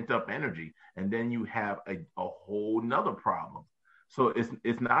it's pent up energy. And then you have a whole nother problem. So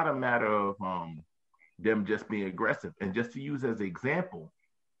it's not a matter of them just being aggressive. And just to use as an example,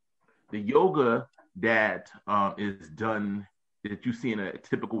 the yoga that is done, that you see in a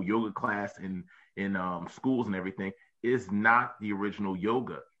typical yoga class in schools and everything, is not the original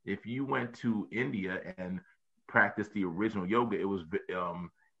yoga. If you went to India and practiced the original yoga, it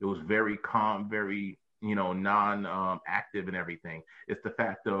was very calm, very non-active and everything. It's the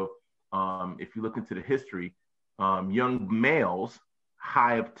fact of if you look into the history, young males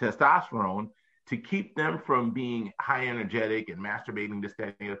high of testosterone, to keep them from being high energetic and masturbating, this,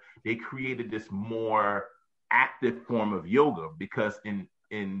 that, and the other, they created this more active form of yoga, because in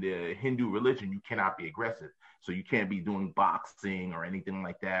the Hindu religion, you cannot be aggressive. So you can't be doing boxing or anything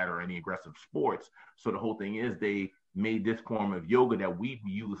like that, or any aggressive sports. So the whole thing is they made this form of yoga that we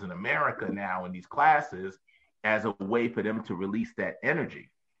use in America now in these classes as a way for them to release that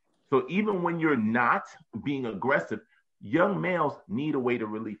energy. So even when you're not being aggressive, young males need a way to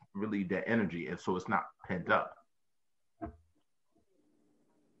relieve that energy. And so it's not pent up.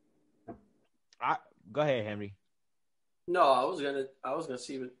 Go ahead, Henry. No, I was gonna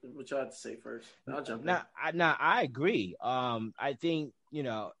see what you had to say first. I'll jump in. I agree. I think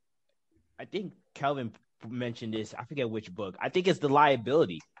Kelvin mentioned this. I forget which book. I think it's The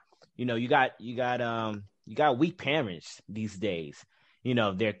Liability. You got weak parents these days.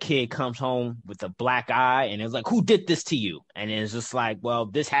 Their kid comes home with a black eye, and it's like, who did this to you? And it's just like, well,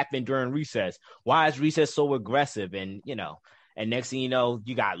 this happened during recess. Why is recess so aggressive? And And next thing you know,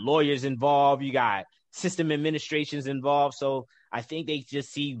 you got lawyers involved, you got system administrations involved. So I think they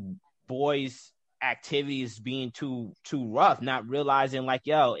just see boys' activities being too rough, not realizing like,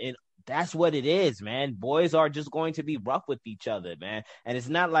 yo, and that's what it is, man. Boys are just going to be rough with each other, man. And it's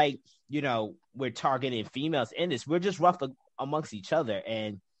not like, you know, we're targeting females in this. We're just rough amongst each other.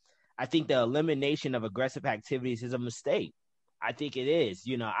 And I think the elimination of aggressive activities is a mistake. I think it is.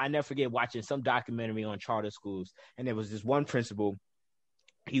 You know, I never forget watching some documentary on charter schools, and there was this one principal.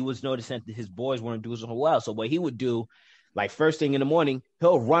 He was noticing that his boys weren't doing so well. So what he would do, like first thing in the morning,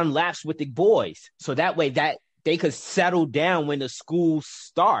 he'll run laps with the boys. So that way that they could settle down when the schools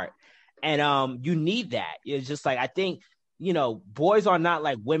start. And you need that. It's just like, I think, you know, boys are not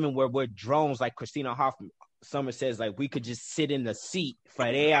like women where we're drones, like Christina Hoff Summer says, like we could just sit in the seat for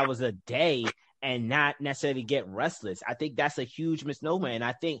 8 hours a day and not necessarily get restless. I think that's a huge misnomer. And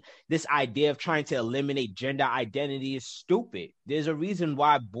I think this idea of trying to eliminate gender identity is stupid. There's a reason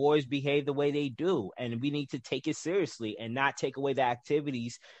why boys behave the way they do. And we need to take it seriously and not take away the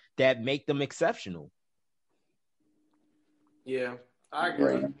activities that make them exceptional. Yeah, I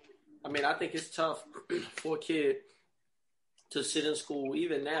agree. I mean, I think it's tough for a kid to sit in school.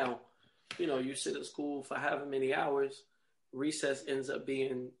 Even now, you know, you sit in school for however many hours, recess ends up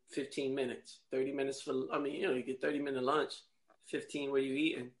being 15 minutes, 30 minutes for, I mean, you know, you get 30-minute lunch, 15 where you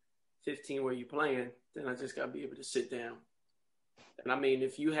eating, 15 where you playing, then I just got to be able to sit down. And I mean,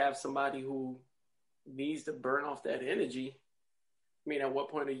 if you have somebody who needs to burn off that energy, I mean, at what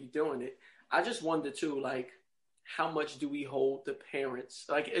point are you doing it? I just wonder too, like, how much do we hold the parents?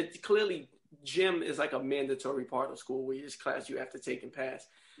 Like, it clearly, gym is like a mandatory part of school where it's class you have to take and pass.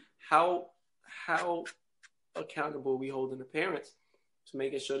 How accountable are we holding the parents to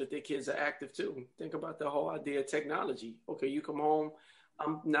making sure that their kids are active too? Think about the whole idea of technology. Okay, you come home,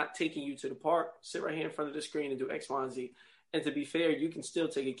 I'm not taking you to the park. Sit right here in front of the screen and do X, Y, and Z. And to be fair, you can still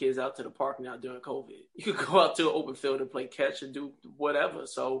take your kids out to the park now during COVID. You could go out to an open field and play catch and do whatever.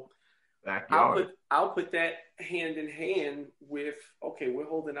 So I'll put that hand in hand with, okay, we're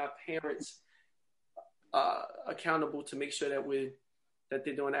holding our parents accountable to make sure that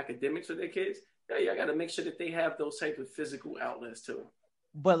they're doing academics with their kids. Yeah, I got to make sure that they have those type of physical outlets too.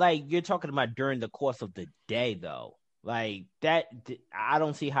 But like you're talking about during the course of the day, though, like that, I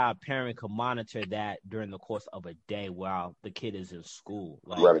don't see how a parent can monitor that during the course of a day while the kid is in school.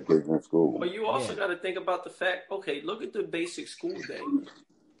 Like, the kid's in school. But you also got to think about the fact, okay, look at the basic school day.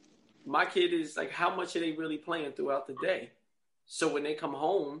 My kid is like, how much are they really playing throughout the day? So when they come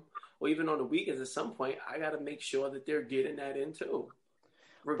home, or even on the weekends at some point, I got to make sure that they're getting that in too.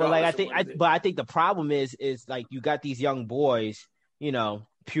 But like I think the problem is like you got these young boys, you know,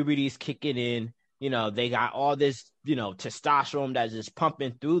 puberty's kicking in, you know, they got all this, you know, testosterone that's just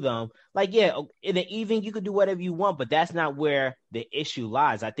pumping through them. Like, yeah, in the evening you could do whatever you want, but that's not where the issue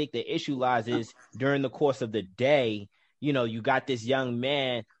lies. I think the issue lies is during the course of the day, you know, you got this young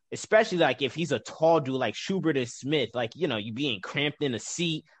man, especially like if he's a tall dude like Schubert and Smith, like, you know, you being cramped in a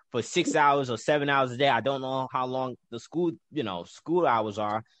seat for 6 hours or 7 hours a day. I don't know how long the school hours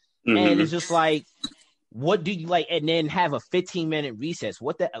are. Mm-hmm. And it's just like, what do you like? And then have a 15-minute recess.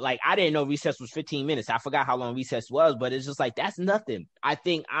 What the, like, I didn't know recess was 15 minutes. I forgot how long recess was, but it's just like, that's nothing. I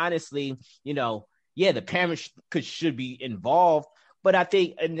think honestly, you know, yeah, the parents should be involved, but I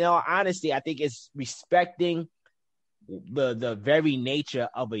think in all honesty, I think it's respecting the very nature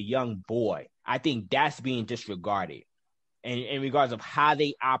of a young boy. I think that's being disregarded. And in regards of how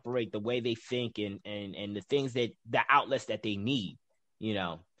they operate, the way they think, and the things the outlets that they need, you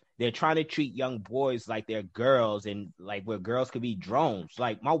know, they're trying to treat young boys like they're girls, and like where girls could be drones.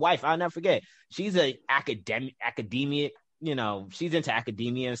 Like my wife, I'll never forget. She's a academia, you know, she's into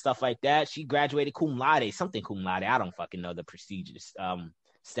academia and stuff like that. She graduated cum laude, something cum laude. I don't fucking know the prestigious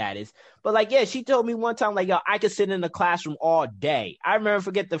status, but like, yeah, she told me one time, like, yo, I could sit in the classroom all day. I remember,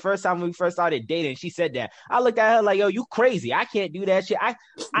 forget the first time we first started dating, she said that. I looked at her like, yo, you crazy. I can't do that shit.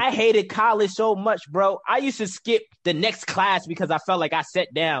 I hated college so much, bro. I used to skip the next class because I felt like I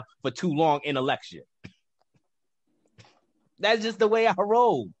sat down for too long in a lecture. That's just the way I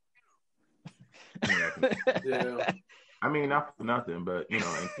roll. Yeah. I mean, not for nothing, but, you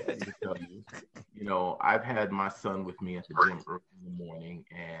know, and to tell you, you know, I've had my son with me at the gym early in the morning,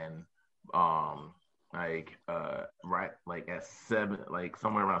 and right, like at 7, like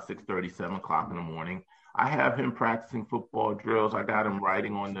somewhere around 6:30, 7 o'clock in the morning, I have him practicing football drills. I got him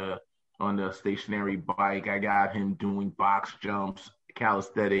riding on the stationary bike. I got him doing box jumps,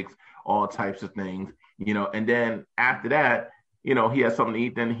 calisthenics, all types of things, you know, and then after that, you know, he has something to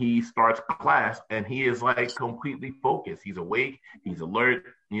eat, then he starts class, and he is like completely focused. He's awake, he's alert,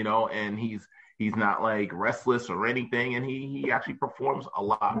 you know, and he's He's not like restless or anything, and he actually performs a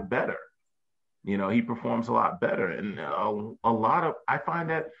lot better. He performs a lot better, and I find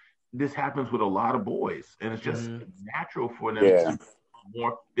that this happens with a lot of boys, and it's just natural for them to be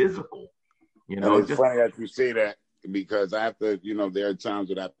more physical. And it's funny that you say that, because I have to, there are times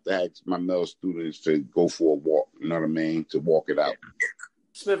that I have to ask my male students to go for a walk. You know what I mean? To walk it out.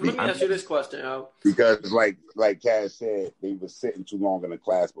 Smith, let me ask you this question, because like Cass said, they were sitting too long in the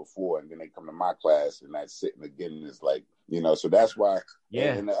class before, and then they come to my class and that sitting again is like, so that's why.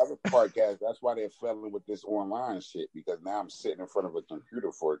 Yeah. And the other part, Cass, that's why they're failing with this online shit, because now I'm sitting in front of a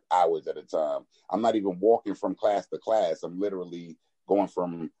computer for hours at a time. I'm not even walking from class to class. I'm literally going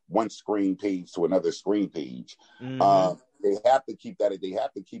from one screen page to another screen page. They have to keep that. They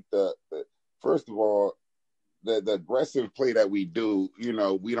have to keep the first of all, the aggressive play that we do,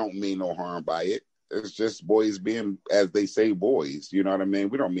 we don't mean no harm by it. It's just boys being, as they say, boys. You know what I mean?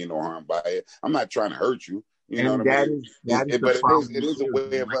 We don't mean no harm by it. I'm not trying to hurt you. You know what I mean? But it is a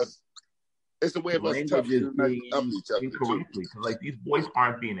way of us. It's a way of us toughening up each other. Incorrectly, because like these boys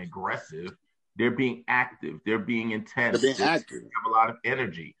aren't being aggressive. They're being active. They're being intense. They're being active. They have a lot of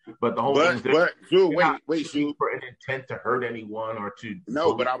energy. But the whole thing is wait, Shu. For an intent to hurt anyone or to...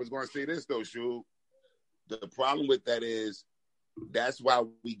 No, but I was going to say this, though, Shu. The problem with that is that's why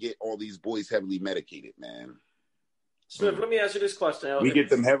we get all these boys heavily medicated, man. Smith, let me ask you this question. We get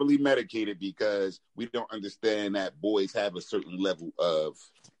them heavily medicated because we don't understand that boys have a certain level of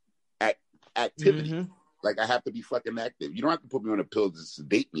activity. Like, I have to be fucking active. You don't have to put me on a pill to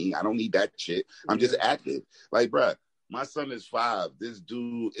sedate me. I don't need that shit. I'm just active. Like, bruh, my son is 5. This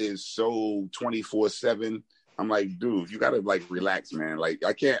dude is so 24/7. I'm like, dude, you gotta like relax, man. Like,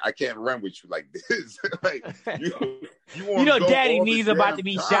 I can't run with you like this. Like, daddy knees about to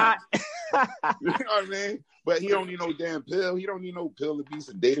be shot. You know what I mean? But he don't need no damn pill. He don't need no pill to be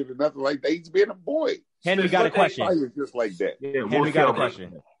sedated or nothing like that. He's being a boy. Henry got a question. Just like that. Yeah, Henry got a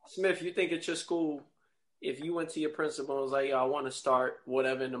question. Smith, you think at your school, if you went to your principal and was like, yo, I want to start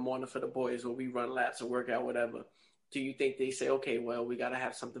whatever in the morning for the boys, or we run laps or work out, whatever, do you think they say, okay, well, we got to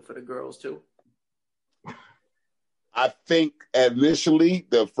have something for the girls too? I think initially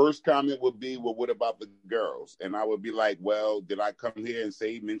the first comment would be, well, what about the girls? And I would be like, well, did I come here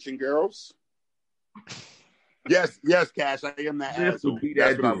and mention girls? Yes, Cash, I am that asshole.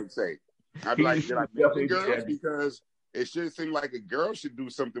 That's what I would say. I'd be like, did I mention girls? Because it should seem like a girl should do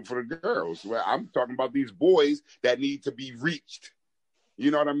something for the girls. Well, I'm talking about these boys that need to be reached. You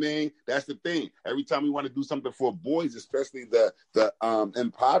know what I mean? That's the thing. Every time we want to do something for boys, especially the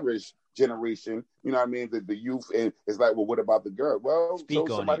impoverished generation, you know what I mean? The youth, and it's like, well, what about the girl? Well,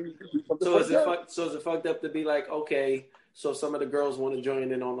 so is it fucked up to be like, okay, so some of the girls want to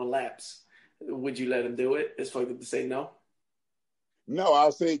join in on the laps. Would you let them do it? It's fucked up to say no? No,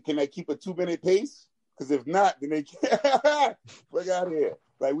 I'll say, can they keep a 2-minute pace? Because if not, then they can't. Fuck out of here.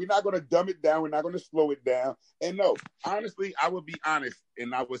 Like, we're not going to dumb it down. We're not going to slow it down. And no, honestly, I would be honest,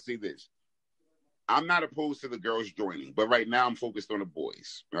 and I would say this. I'm not opposed to the girls joining, but right now I'm focused on the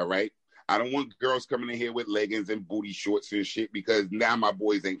boys, all right? I don't want girls coming in here with leggings and booty shorts and shit, because now my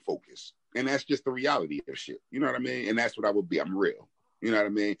boys ain't focused. And that's just the reality of shit. You know what I mean? And that's what I would be. I'm real. You know what I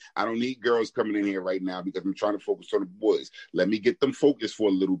mean? I don't need girls coming in here right now because I'm trying to focus on the boys. Let me get them focused for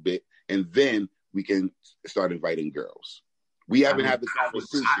a little bit, and then we can start inviting girls. We haven't had the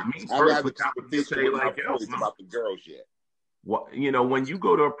conversation. I haven't had the conversation about the girls yet. Well, when you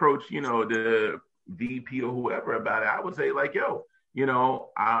go to approach, the VP or whoever about it, I would say like, yo,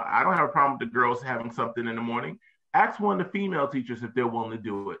 I don't have a problem with the girls having something in the morning. Ask one of the female teachers if they're willing to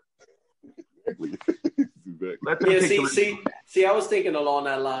do it. See, I was thinking along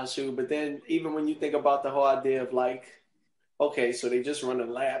that line too, but then even when you think about the whole idea of like, okay, so they just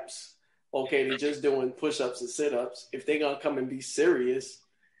running laps, okay, they just doing push-ups and sit-ups. If they're gonna come and be serious,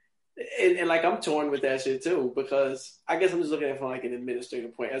 and like I'm torn with that shit too, because I guess I'm just looking at it from like an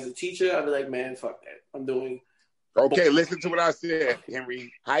administrative point. As a teacher, I'd be like, man, fuck that. I'm doing. Okay, listen to what I said,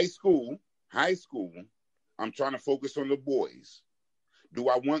 Henry. High school. I'm trying to focus on the boys. Do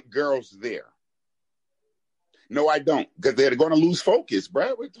I want girls there? No, I don't, because they're going to lose focus,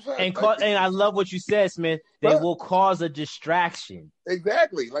 bro. What the fuck? And I love what you said, Smith. They will cause a distraction.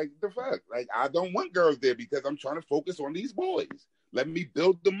 Exactly. Like, the fuck? Like, I don't want girls there because I'm trying to focus on these boys. Let me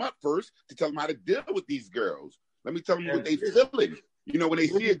build them up first to tell them how to deal with these girls. Let me tell them what they're feeling. When they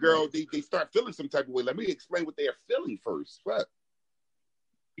see a girl, they start feeling some type of way. Let me explain what they are feeling first. Fuck.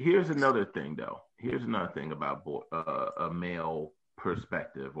 Here's another thing, though. Here's another thing about a male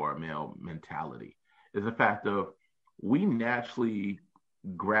perspective or a male mentality. Is the fact of we naturally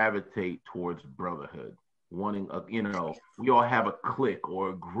gravitate towards brotherhood. wanting we all have a clique or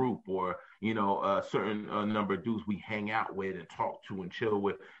a group or a certain number of dudes we hang out with and talk to and chill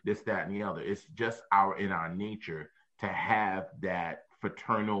with, this, that, and the other. It's just in our nature to have that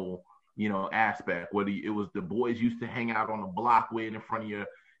fraternal aspect. Whether it was the boys used to hang out on the block with in front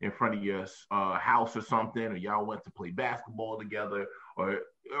of your house or something, or y'all went to play basketball together,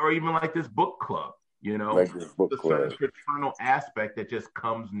 or even like this book club. Like this book club. Fraternal aspect that just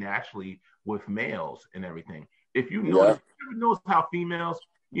comes naturally with males and everything. If you notice, you notice how females,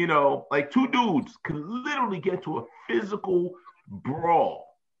 like two dudes can literally get to a physical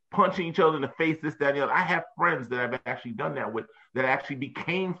brawl, punching each other in the face, this, that, and the other. I have friends that I've actually done that with, that actually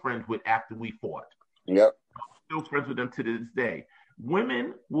became friends with after we fought. Yep. I'm still friends with them to this day.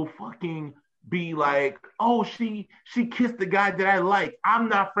 Women will fucking be like, oh, she kissed the guy that I like. I'm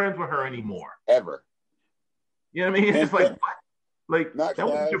not friends with her anymore. Ever. You know what I mean? It's just like, what? Like, Not that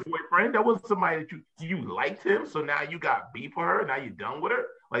wasn't your boyfriend. That wasn't somebody that you liked him. So now you got beef for her. Now you're done with her.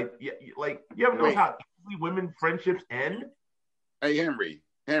 Like, you ever know how easily women friendships end? Hey, Henry,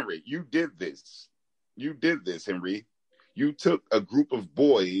 you did this. Henry. You took a group of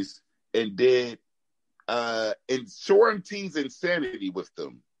boys and did Sorente's insanity with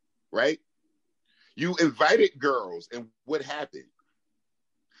them, right? You invited girls, and what happened?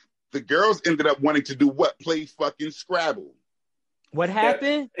 The girls ended up wanting to do what? Play fucking Scrabble. What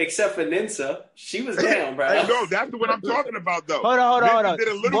happened? Except for Ninsa. She was down, bro. I know, that's what I'm talking about, though. Hold on. Did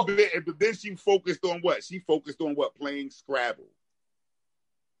a little bit, but then she focused on what? Playing Scrabble.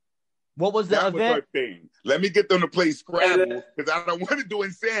 What was the event? Was her thing. Let me get them to play Scrabble, because I don't want to do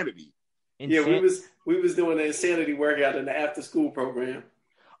insanity. Yeah, we was doing the insanity workout in the after school program.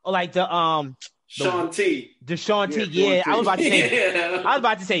 Oh, like the Sean T. The Sean T. Yeah, I was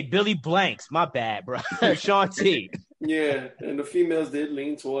about to say Billy Blanks. My bad, bro. Sean T. Yeah, and the females did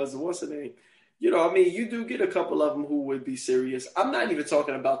lean towards what's the name? You do get a couple of them who would be serious. I'm not even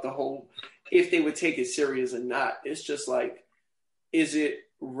talking about the whole if they would take it serious or not. It's just like, is it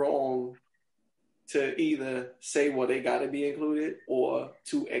wrong to either say, well, they got to be included, or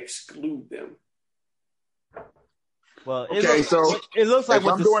to exclude them? Well, it looks like if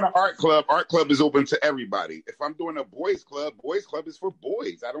I'm doing an art club is open to everybody. If I'm doing a boys club is for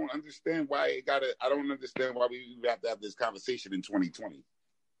boys. I don't understand why we have to have this conversation in 2020.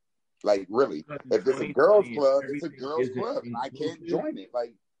 Like, really, if it's a girls club, it's a girls club. I can't join it.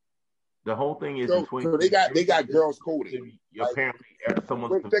 Like, the whole thing is so they got girls coding. Apparently,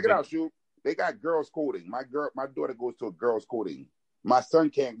 check it out, Shu. They got girls coding. My daughter goes to a girls coding. My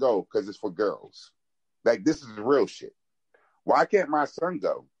son can't go because it's for girls. Like, this is real shit. Why can't my son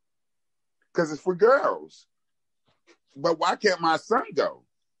go? Because it's for girls. But why can't my son go?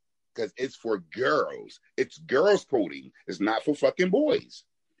 Because it's for girls. It's girls coding. It's not for fucking boys.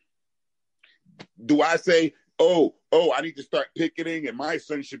 Do I say, oh, I need to start picketing and my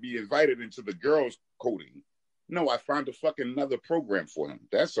son should be invited into the girls coding? No, I found a fucking another program for him.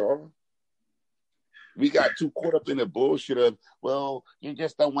 That's all. We got too caught up in the bullshit of, well, you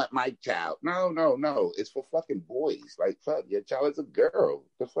just don't want my child. No. It's for fucking boys. Like, fuck, your child is a girl.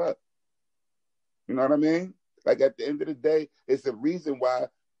 The fuck? You know what I mean? Like, at the end of the day, it's the reason why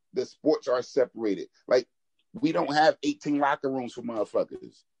the sports are separated. Like, we don't have 18 locker rooms for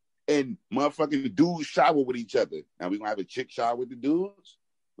motherfuckers. And motherfucking dudes shower with each other. Now, we gonna have a chick shower with the dudes?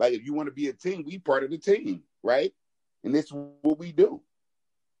 Like, if you want to be a team, we part of the team, right? And this is what we do.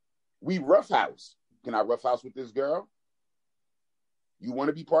 We roughhouse. Can I roughhouse with this girl? You want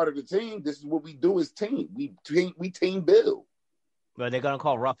to be part of the team? This is what we do as team. We team build. But they're gonna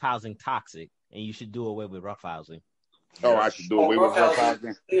call roughhousing toxic, and you should do away with roughhousing. Oh, I should do away with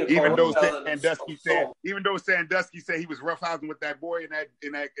roughhousing. Even though Sandusky said he was roughhousing with that boy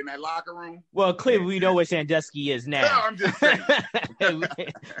in that locker room. Well, clearly we know where Sandusky is now. No, I'm just saying.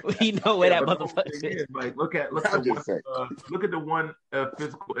 we know where that motherfucker is. Like, look at the one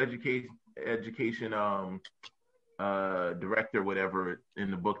physical education director, whatever,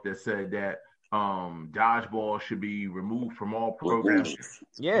 in the book that said that dodgeball should be removed from all programs.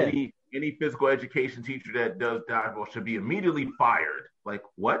 Yeah. Any physical education teacher that does dodgeball should be immediately fired. Like,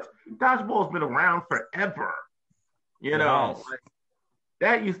 what? Dodgeball's been around forever. You know, Yes. like,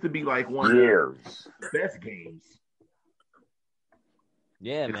 that used to be like one Years. of the best games.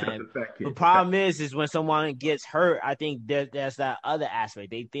 Yeah, Except man. the The problem is when someone gets hurt, I think there's that other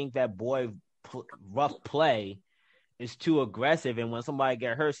aspect. They think that rough play is too aggressive, and when somebody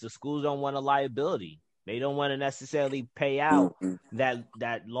get hurt, the schools don't want a liability. They don't want to necessarily pay out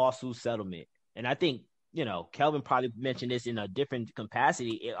that lawsuit settlement. And I think, Kelvin probably mentioned this in a different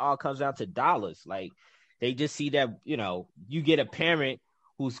capacity. It all comes down to dollars. Like, they just see that, you get a parent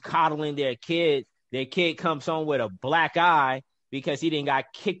who's coddling their kid their kid comes home with a black eye because he didn't got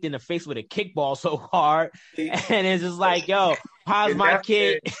kicked in the face with a kickball so hard, and it's just like, yo, how's my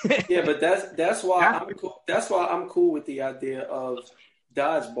kid? Yeah, but that's why I'm cool. That's why I'm cool with the idea of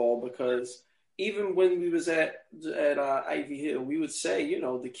dodgeball, because even when we was at Ivy Hill, we would say, you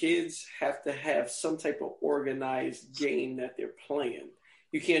know, the kids have to have some type of organized game that they're playing.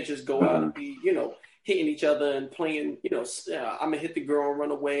 You can't just go out and be, you know, hitting each other and playing, you know, I'm gonna hit the girl and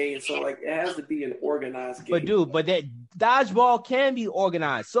run away, and so like it has to be an organized game. But that dodgeball can be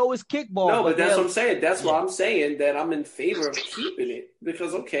organized. So is kickball. No, but that's what I'm saying. That's why I'm saying that I'm in favor of keeping it,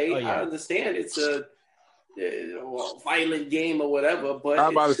 because I understand it's a violent game or whatever, but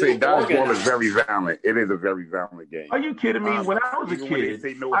I'm about to say dodgeball is very violent. It is a very violent game. Are you kidding me? When I was a kid, when they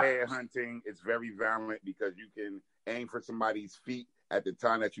say no hair hunting, it's very violent because you can aim for somebody's feet at the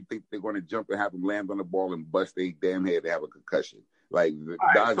time that you think they're going to jump and have them land on the ball and bust their damn head to have a concussion. Like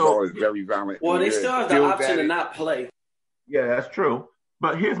dodgeball is very violent. Well, they still have the option to not play. Yeah, that's true.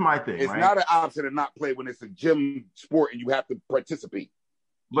 But here's my thing. It's not an option to not play when it's a gym sport and you have to participate.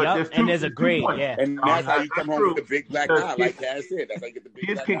 But there's a grade, yeah. And that's how you come home with the big black eye, like Cass said. That's how you get the big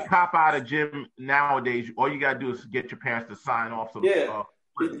kids black can eye. cop out of gym nowadays. All you got to do is get your parents to sign off. You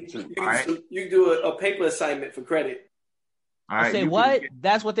do a paper assignment for credit. All right, say what?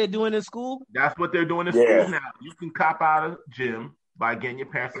 That's what they're doing in school? That's what they're doing in school now. You can cop out of gym by getting your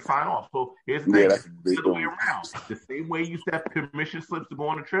parents to sign off. So here's the thing. The other way around. The same way you have permission slips to go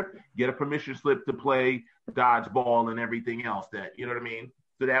on a trip, get a permission slip to play dodgeball and everything else. That, you know what I mean?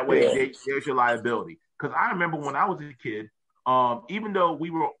 So that way, there's your liability. Because I remember when I was a kid, even though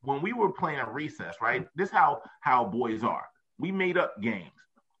when we were playing at recess, right? This is how boys are. We made up games.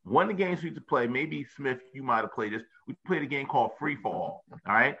 One of the games we used to play, maybe Smith, you might have played this. We played a game called Free Fall.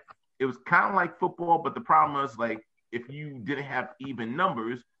 All right, it was kind of like football, but the problem was, like, if you didn't have even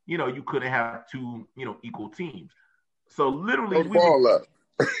numbers, you know, you couldn't have two, you know, equal teams. So literally, you throw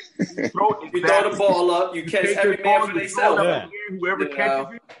the ball up, you catch every man for themselves. Yeah. Whoever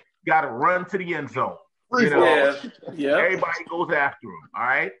catches it, got to run to the end zone. You know, everybody goes after him. All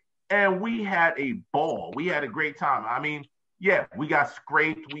right, and we had a ball. We had a great time. I mean, yeah, we got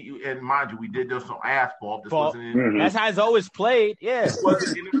scraped. And mind you, we did this on asphalt. This wasn't in, That's how it's always played. Yeah.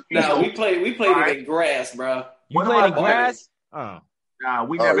 No, we played it in grass, bro. You played in grass? Nah,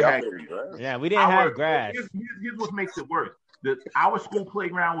 we never had grass. Yeah, we didn't have grass. Here's what makes it worse. Our school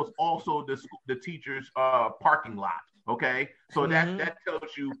playground was also the teacher's parking lot. Okay, so that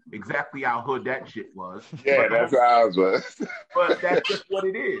tells you exactly how hood that shit was. Yeah, that's how ours was. But that's just what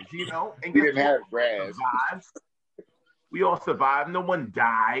it is, you know. And we didn't have grass. We all survived. No one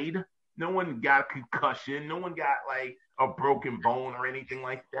died. No one got a concussion. No one got like a broken bone or anything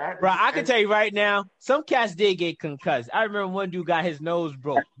like that. Bro, I can tell you right now, some cats did get concussed. I remember one dude got his nose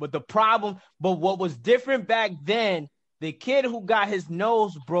broke. But what was different back then, the kid who got his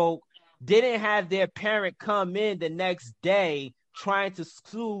nose broke didn't have their parent come in the next day trying to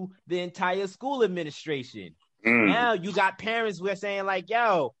sue the entire school administration. Now you got parents who are saying like,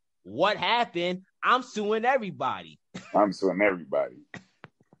 yo, what happened? I'm suing everybody.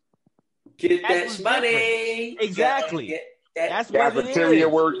 Get that money. Exactly. That's what it cafeteria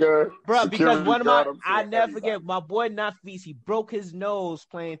is. Worker, bro, because I never forget, my boy Nafis, he broke his nose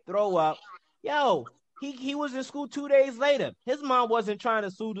playing throw up. Yo, he was in school 2 days later. His mom wasn't trying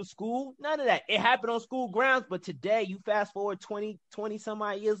to sue the school. None of that. It happened on school grounds. But today, you fast forward 20 some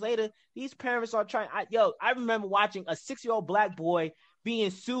odd years later, these parents are trying. I remember watching a 6-year-old black boy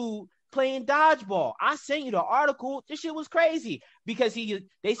being sued playing dodgeball. I sent you the article. This shit was crazy because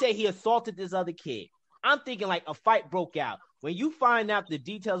they say he assaulted this other kid. I'm thinking like a fight broke out. When you find out the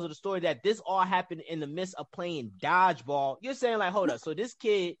details of the story that this all happened in the midst of playing dodgeball, you're saying like, hold up. So this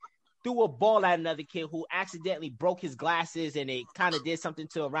kid threw a ball at another kid who accidentally broke his glasses and it kind of did something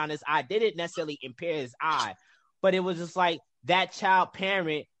to around his eye. They didn't necessarily impair his eye, but it was just like that child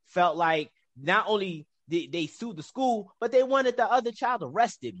parent felt like not only did they sued the school, but they wanted the other child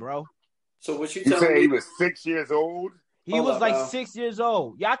arrested, bro. So what you telling me? He was 6 years old? He was like 6 years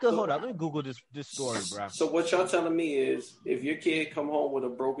old. Y'all could hold up. Let me Google this story, bro. So what y'all telling me is if your kid come home with a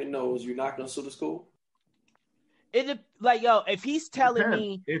broken nose, you're not going to sue the school? If he's telling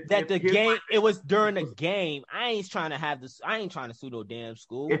me that the game, it was during a game, I ain't trying to sue no damn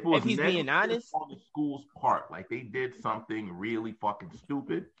school. If he's being honest. On the school's part, like they did something really fucking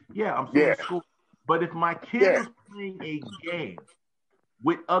stupid, yeah, I'm suing the school. But if my kid is playing a game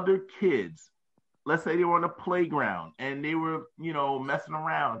with other kids, let's say they were on a playground and they were, messing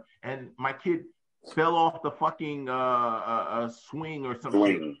around, and my kid fell off the fucking swing or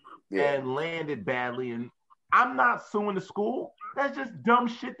something and landed badly, and I'm not suing the school. That's just dumb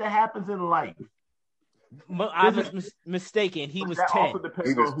shit that happens in life. I was mistaken. He was 10.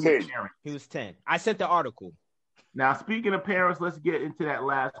 He was 10. He was 10. I sent the article. Now, speaking of parents, let's get into that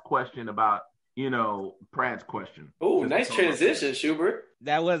last question about, Pratt's question. Oh, nice transition, Schubert.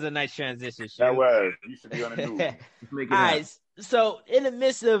 That was a nice transition, Schubert. That was. You should be on the news. All right. So, in the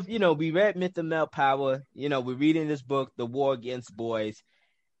midst of, we read Myth of Male Power, we're reading this book, The War Against Boys,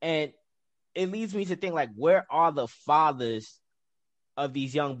 and it leads me to think, like, where are the fathers of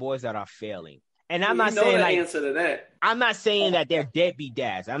these young boys that are failing? And I'm not saying, like, answer to that. I'm not saying that they're deadbeat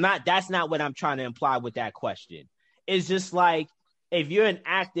dads. That's not what I'm trying to imply with that question. It's just like, if you're an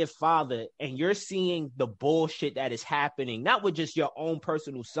active father and you're seeing the bullshit that is happening, not with just your own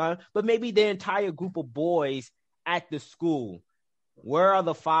personal son, but maybe the entire group of boys at the school, where are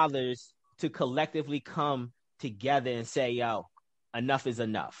the fathers to collectively come together and say, yo, enough is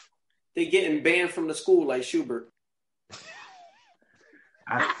enough? They're getting banned from the school like Schubert.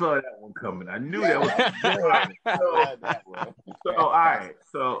 I saw that one coming. I knew that was so all right.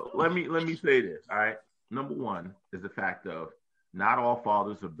 So let me say this. All right. Number one is the fact of not all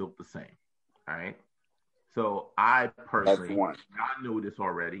fathers are built the same. All right. So I personally, I know this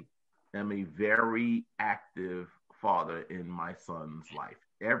already, am a very active father in my son's life.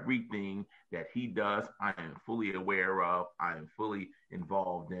 Everything that he does, I am fully aware of. I am fully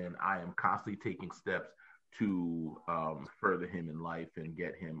involved in. I am constantly taking steps to further him in life and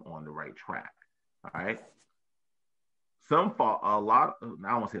get him on the right track. All right. I don't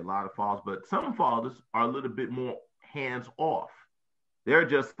want to say a lot of fathers, but some fathers are a little bit more hands off. They're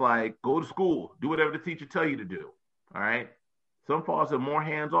just like, go to school, do whatever the teacher tell you to do. All right. Some fathers are more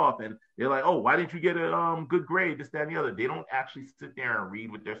hands off, and they're like, oh, why didn't you get a good grade, this, that, and the other? They don't actually sit there and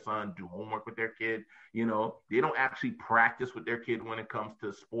read with their son, do homework with their kid. They don't actually practice with their kid when it comes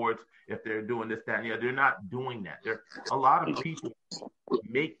to sports. If they're doing this, that, and the other, they're not doing that. A lot of people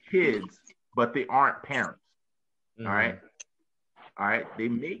make kids, but they aren't parents. Mm-hmm. All right. They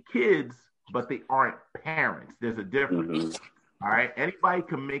make kids, but they aren't parents. There's a difference. Mm-hmm. All right. Anybody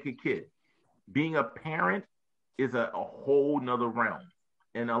can make a kid. Being a parent is a whole nother realm.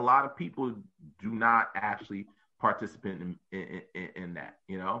 And a lot of people do not actually participate in that,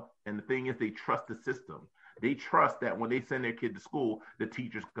 And the thing is, they trust the system. They trust that when they send their kid to school, the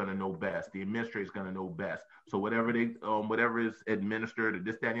teacher's going to know best. The administrator's going to know best. So whatever is administered or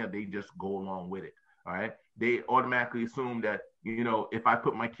this, that, and the other, they just go along with it. All right. They automatically assume that, if I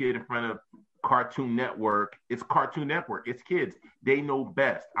put my kid in front of Cartoon Network, it's Cartoon Network, it's kids. They know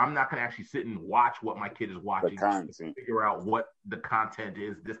best. I'm not going to actually sit and watch what my kid is watching, figure out what the content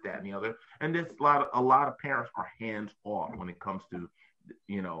is, this, that, and the other. And there's a lot of parents are hands off when it comes to,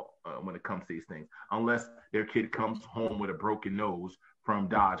 when it comes to these things, unless their kid comes home with a broken nose from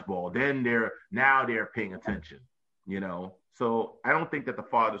dodgeball, then they're paying attention, So I don't think that the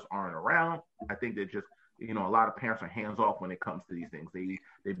fathers aren't around. I think that just, a lot of parents are hands off when it comes to these things. They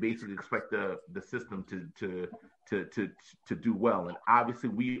basically expect the system to do well. And obviously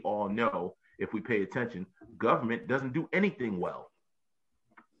we all know, if we pay attention, government doesn't do anything well.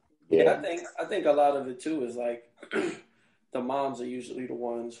 Yeah, I think a lot of it too is like the moms are usually the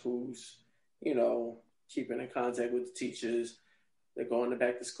ones who's, keeping in contact with the teachers. They're going to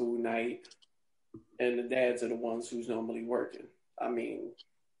back to school night, and the dads are the ones who's normally working. I mean,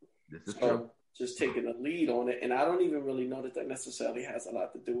 this is true. Just taking a lead on it. And I don't even really know that necessarily has a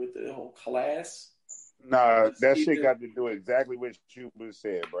lot to do with the whole class. Nah, that shit got to do exactly what Schubert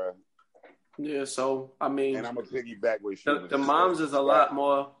said, bro. Yeah, so, I mean... And I'm going to piggyback with Schubert. The moms is a lot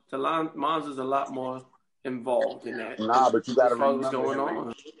more... moms is a lot more involved in that. Nah, but you got to remember, going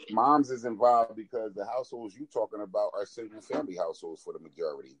on. Moms is involved because the households you talking about are single family households for the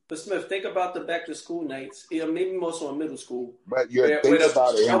majority. But Smith, think about the back to school nights. Maybe more so in middle school. But you're thinking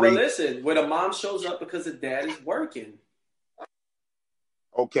about it, Henry. But listen, where the mom shows up because the dad is working.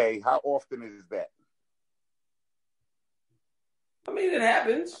 Okay, how often is that? I mean, it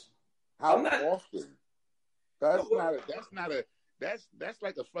happens. How often? That's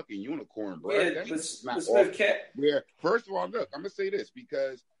like a fucking unicorn, bro. Yeah, that's not often. First of all, look, I'm gonna say this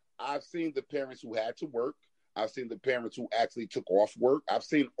because I've seen the parents who had to work. I've seen the parents who actually took off work. I've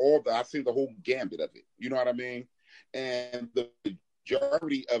seen the whole gambit of it. You know what I mean? And the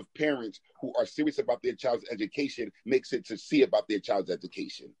majority of parents who are serious about their child's education makes it to see about their child's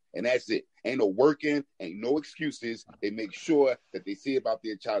education. And that's it. Ain't no working, ain't no excuses. They make sure that they see about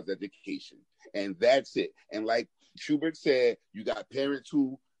their child's education. And that's it. And like Schubert said, you got parents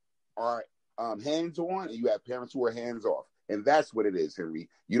who are hands-on and you have parents who are hands-off. And that's what it is, Henry.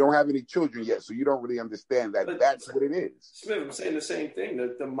 You don't have any children yet, so you don't really understand that that's what it is. Smith, I'm saying the same thing.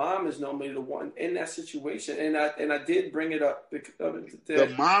 The mom is normally the one in that situation. And I did bring it up.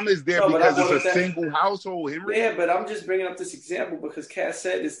 The mom is there because it's a single household, Henry. Yeah, but I'm just bringing up this example because Cass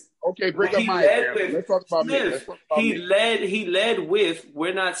said it's... Okay, bring up mine. Let's talk about me. He led with,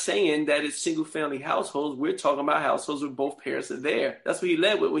 we're not saying that it's single-family households. We're talking about households where both parents are there. That's what he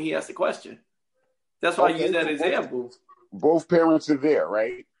led with when he asked the question. That's why I use that example. Both parents are there,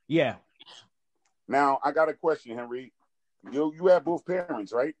 right? Yeah. Now, I got a question, Henry. You have both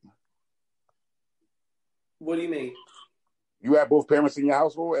parents, right? What do you mean? You have both parents in your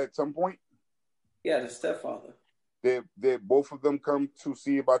household at some point? Yeah, the stepfather. Did both of them come to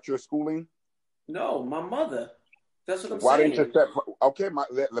see about your schooling? No, my mother. That's what I'm saying. Why didn't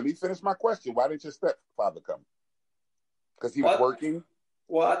your let me finish my question. Why didn't your stepfather come? Because he was working?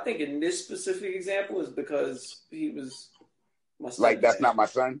 Well, I think in this specific example is because he was my son. Like, that's not my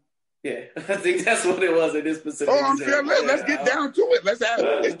son? Yeah, I think that's what it was in this specific example. Let's get down to it.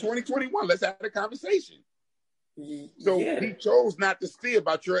 It's 2021. Let's have a conversation. So he chose not to see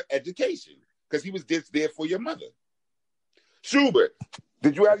about your education because he was just there for your mother. Schubert,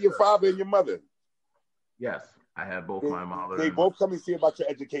 did you have your father and your mother? Yes, I had both my mother. They both come and see about your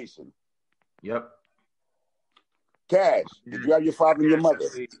education. Yep. Cash, did you have your father and your mother?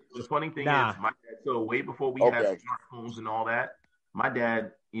 The funny thing is, my dad, so way before we had smartphones and all that, my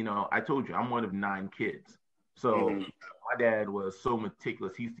dad, I told you, I'm one of 9 kids. So my dad was so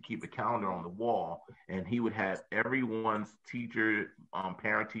meticulous. He used to keep a calendar on the wall, and he would have everyone's teacher,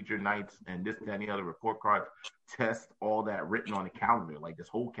 parent-teacher nights, and this, that, and the other report cards, tests, all that written on the calendar. Like, this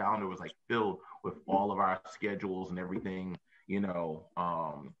whole calendar was, like, filled with all of our schedules and everything,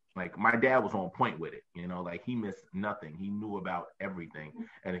 like, my dad was on point with it, like, he missed nothing. He knew about everything.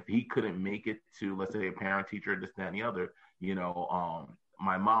 And if he couldn't make it to, let's say, a parent teacher, this, that, and the other,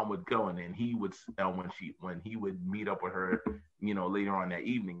 my mom would go, and then he would, when he would meet up with her, later on that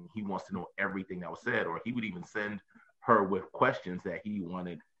evening, he wants to know everything that was said, or he would even send her with questions that he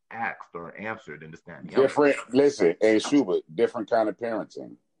wanted asked or answered, and this, that, and the other. Listen, hey, Schubert, different kind of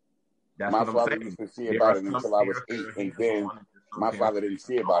parenting. That's my father used to see about it until I was 8, and then my father didn't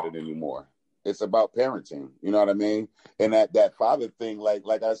see about it anymore. It's about parenting, you know what I mean? And that father thing,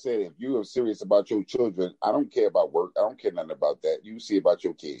 like I said, if you are serious about your children, I don't care about work. I don't care nothing about that. You see about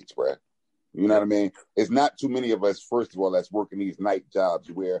your kids, bruh. You know what I mean? It's not too many of us, first of all, that's working these night jobs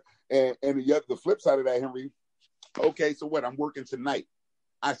where, and the flip side of that, Henry, okay, so what? I'm working tonight.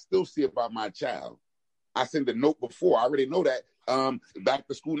 I still see about my child. I send a note before. I already know that back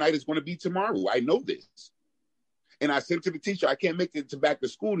to school night is going to be tomorrow. I know this. And I said to the teacher, I can't make it to back to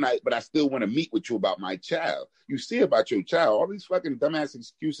school night, but I still want to meet with you about my child. You see about your child. All these fucking dumbass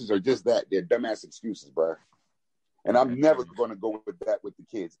excuses are just that. They're dumbass excuses, bro. And I'm never going to go with that with the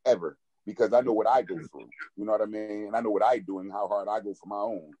kids, ever. Because I know what I go through. You know what I mean? And I know what I do and how hard I go for my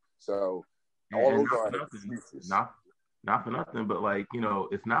own. So all those are excuses. Not for nothing, but like,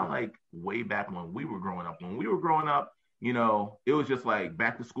 it's not like way back when we were growing up. When we were growing up, it was just like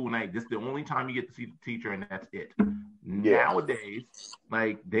back to school night. This is the only time you get to see the teacher, and that's it. Yeah. Nowadays,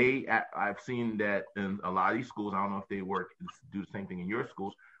 like I've seen that in a lot of these schools. I don't know if they do the same thing in your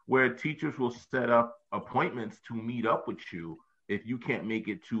schools, where teachers will set up appointments to meet up with you if you can't make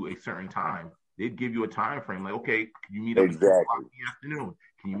it to a certain time. They'd give you a time frame, like, okay, can you meet up at 2 o'clock in the afternoon?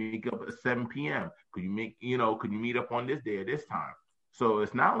 Can you make up at 7 p.m.? Could you meet up on this day at this time? So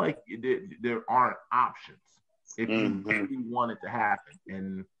it's not like there aren't options if you really want it to happen.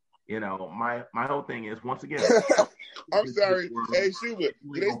 And my whole thing is, once again, I'm sorry, hey Schubert,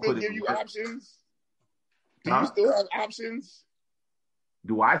 do they still give you options? Do you still have options?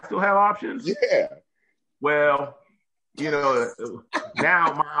 Do I still have options? Yeah. Well,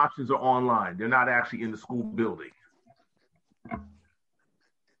 now my options are online. They're not actually in the school building.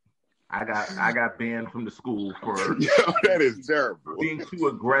 I got banned from the school for that is terrible. Being too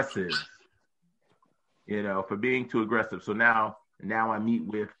aggressive. For being too aggressive. So now I meet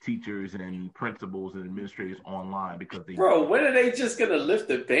with teachers and principals and administrators online because they. Bro, when are they just gonna lift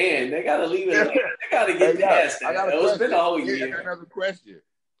the ban? They gotta leave it. They gotta get past that. It's been a whole year. I got another question.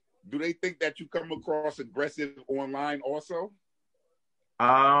 Do they think that you come across aggressive online also?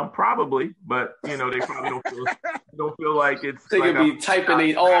 Probably, but they probably don't feel like it's. They like could be typing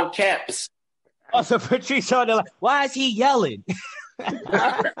in all caps. Also, Patrice, they're like, "Why is he yelling?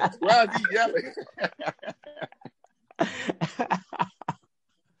 Why is he yelling?"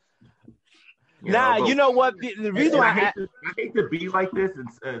 You know what? The reason why I hate to be like this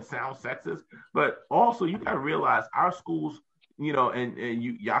and sound sexist, but also you got to realize our schools, and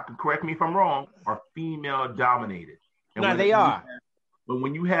y'all can correct me if I'm wrong, are female dominated. And they are. But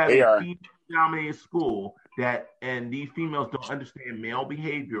when you have a female-dominated school and these females don't understand male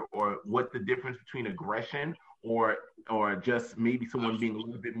behavior or what the difference between aggression or just maybe someone being a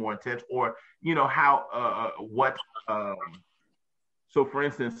little bit more intense, or how so for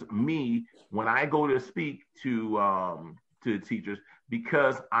instance, me, when I go to speak to teachers,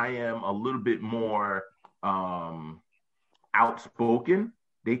 because I am a little bit more outspoken,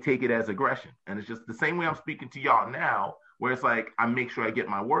 they take it as aggression. And it's just the same way I'm speaking to y'all now, where it's like I make sure I get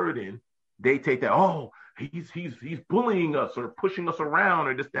my word in. They take that, oh, he's bullying us or pushing us around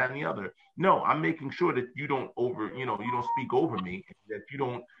or this, that, and the other. No, I'm making sure that you don't you don't speak over me, that you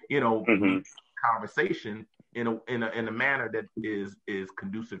don't, conversation in a manner that is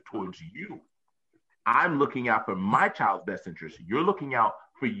conducive towards you. I'm looking out for my child's best interest. You're looking out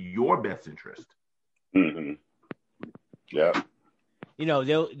for your best interest. Mm-hmm. Yeah.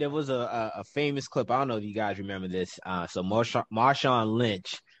 There was a famous clip. I don't know if you guys remember this. So Marshawn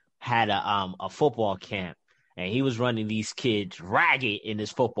Lynch had a football camp, and he was running these kids ragged in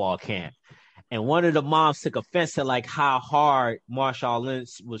this football camp. And one of the moms took offense to like how hard Marshawn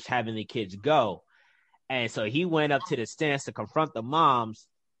Lynch was having the kids go. And so he went up to the stands to confront the moms,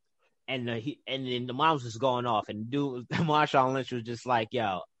 and then the moms was going off, and Marshawn Lynch was just like,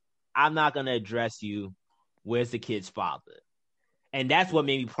 "Yo, I'm not gonna address you. Where's the kid's father?" And that's what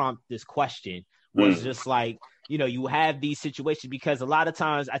made me prompt this question. Was just like, you have these situations because a lot of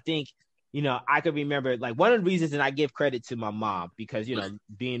times I think, I could remember like one of the reasons, and I give credit to my mom because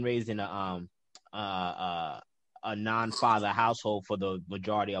being raised in a non-father household for the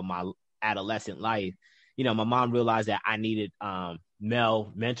majority of my adolescent life. My mom realized that I needed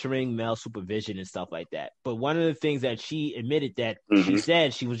male mentoring, male supervision, and stuff like that. But one of the things that she admitted that she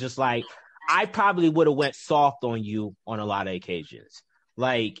said, she was just like, I probably would have went soft on you on a lot of occasions.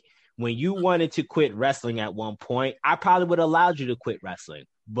 Like when you wanted to quit wrestling at one point, I probably would have allowed you to quit wrestling,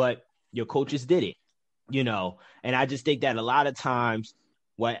 but your coaches did it, And I just think that a lot of times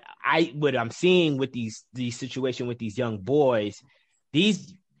what I'm seeing with these situations with these young boys,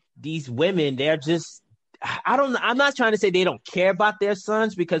 these women, they're just, I'm not trying to say they don't care about their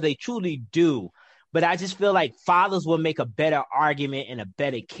sons because they truly do, but I just feel like fathers will make a better argument and a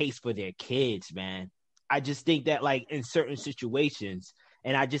better case for their kids, man. I just think that like in certain situations,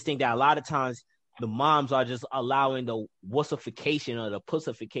 and I just think that a lot of times the moms are just allowing the wussification or the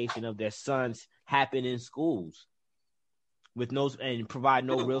pussification of their sons happen in schools and provide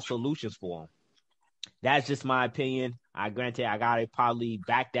no real solutions for them. That's just my opinion. Granted, I gotta probably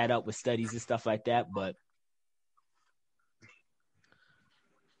back that up with studies and stuff like that, but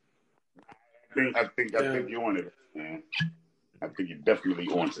I think you're on it, man. I think you're definitely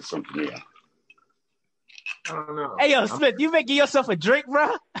on to something there. I don't know. Hey, yo, Smith, you making yourself a drink,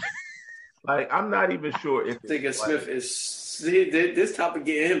 bro? Like, I'm not even sure if Smith is this topic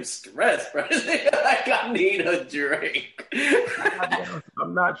getting him stressed, bro. Like, I need a drink.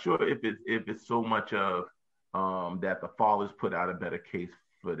 I'm not sure if it's so much of that the fathers put out a better case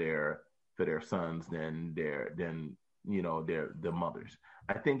for their sons than their mothers.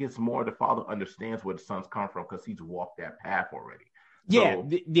 I think it's more the father understands where the sons come from because he's walked that path already. Yeah,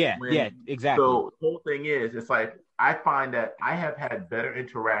 exactly. So the whole thing is, it's like I find that I have had better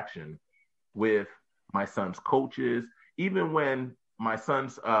interaction with my son's coaches, even when my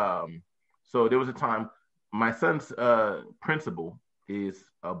son's so there was a time my son's principal is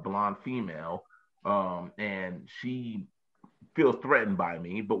a blonde female, and she feels threatened by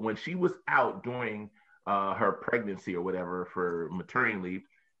me. But when she was out during her pregnancy or whatever for maternity leave,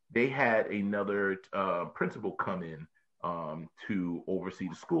 they had another principal come in to oversee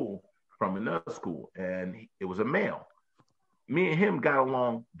the school from another school, and it was a male. Me and him got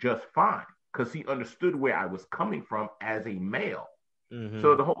along just fine because he understood where I was coming from as a male. Mm-hmm.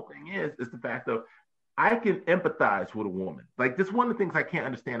 So the whole thing is the fact of I can empathize with a woman. Like, this is one of the things I can't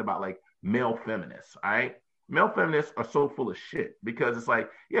understand about like male feminists. All right, male feminists are so full of shit because it's like,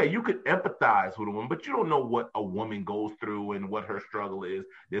 yeah, you could empathize with a woman, but you don't know what a woman goes through and what her struggle is,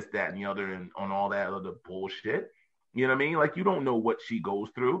 this, that, and the other, and on all that other bullshit. You know what I mean? Like, you don't know what she goes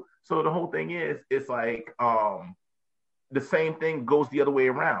through. So the whole thing is, it's like the same thing goes the other way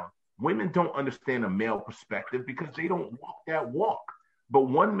around. Women don't understand a male perspective because they don't walk that walk. But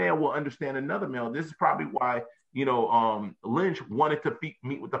one male will understand another male. This is probably why, Lynch wanted to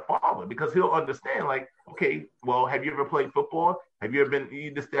meet with the father, because he'll understand, like, okay, well, have you ever played football? Have you ever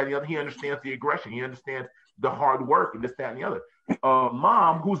been this, that, and the other? He understands the aggression. He understands the hard work and this, that, and the other.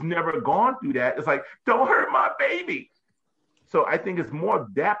 Mom, who's never gone through that, is like, don't hurt my baby. So I think it's more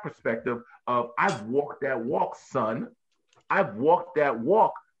of that perspective of, I've walked that walk, son. I've walked that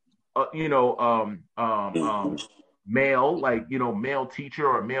walk, male, like, male teacher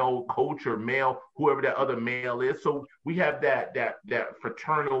or male coach or male, whoever that other male is. So we have that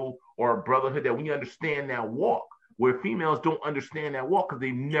fraternal or brotherhood that we understand that walk, where females don't understand that walk because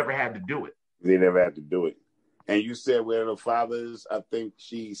they never had to do it. They never had to do it. And you said where the fathers, I think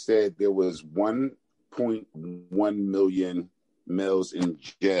she said there was 1.1 million males in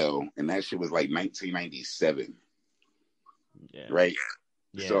jail, and that shit was like 1997. Yeah. Right?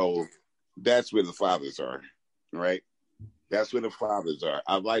 Yeah. So that's where the fathers are, right? That's where the fathers are.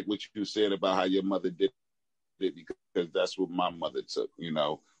 I like what you said about how your mother did it, because that's what my mother took, when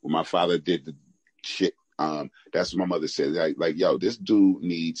my father did the shit. That's what my mother said. Like, yo, this dude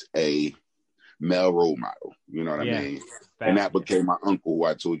needs a male role model. You know what I mean? And that became my uncle, who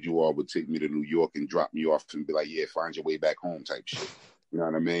I told you all would take me to New York and drop me off and be like, yeah, find your way back home type shit. You know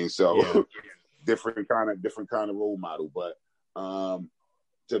what I mean? So different kind of role model. But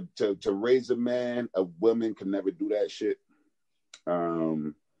to raise a man, a woman can never do that shit.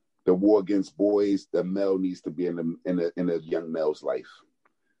 The war against boys, the male needs to be in a young male's life.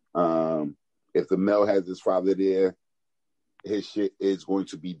 If the male has his father there, his shit is going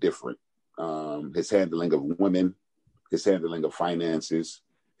to be different. His handling of women, his handling of finances,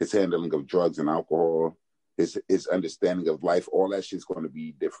 his handling of drugs and alcohol, his understanding of life, all that shit's going to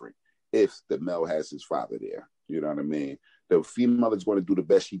be different if the male has his father there. You know what I mean? The female is going to do the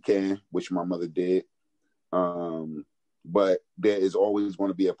best she can, which my mother did. But there is always going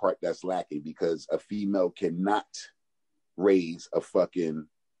to be a part that's lacking, because a female cannot raise a fucking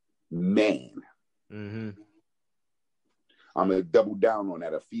man. Mm-hmm. I'm going to double down on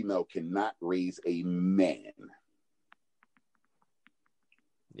that. A female cannot raise a man.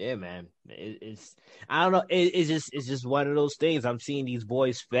 Yeah, man. It's I don't know. It's just one of those things. I'm seeing these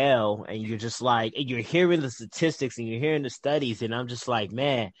boys fail, and you're just like, and you're hearing the statistics and you're hearing the studies, and I'm just like,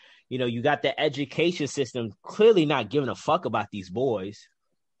 man, you got the education system clearly not giving a fuck about these boys,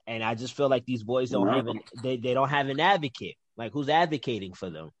 and I just feel like these boys don't have an advocate. Like, who's advocating for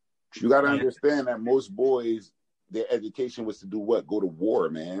them? You got to understand that most boys, their education was to do what? Go to war,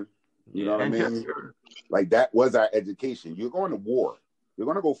 man. You know what I mean? Like, that was our education. You're going to war. You're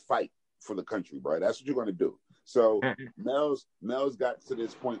going to go fight for the country, bro. That's what you're going to do. So males got to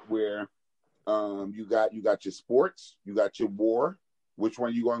this point where you got your sports, you got your war. Which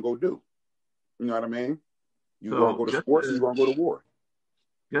one you going to go do? You know what I mean? You going to go to sports, or you going to go to war?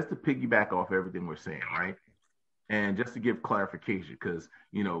 Just to piggyback off everything we're saying, right? And just to give clarification, because,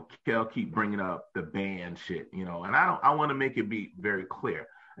 Kel keep bringing up the band shit, and I want to make it be very clear.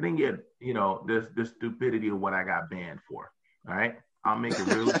 I didn't get, this stupidity of what I got banned for. All right. I'll make it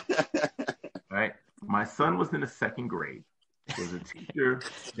real. All right. My son was in the second grade. There's a teacher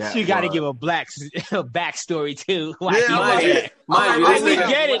that you got to give a backstory too. This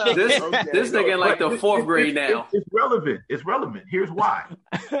nigga in like the fourth grade now. It's relevant. It's relevant. Here's why.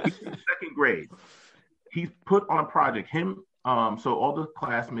 He's in second grade. He's put on a project. So all the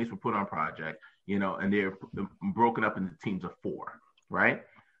classmates were put on a project, and they're broken up into teams of 4, right?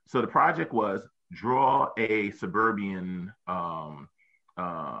 So the project was draw a suburban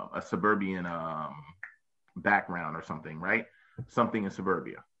background or something, right? Something in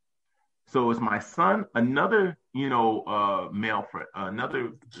suburbia. So it's my son, another, male friend,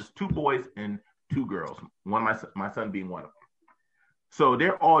 there's 2 boys and 2 girls. One of my son being one of them. So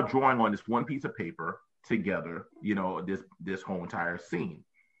they're all drawing on this one piece of paper together, this whole entire scene.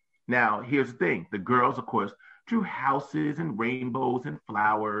 Now, here's the thing. The girls, of course, drew houses and rainbows and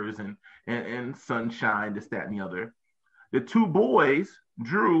flowers and sunshine, this, that, and the other. The 2 boys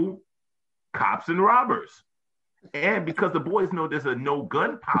drew cops and robbers. And because the boys know there's a no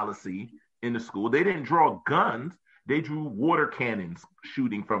gun policy in the school, they didn't draw guns. They drew water cannons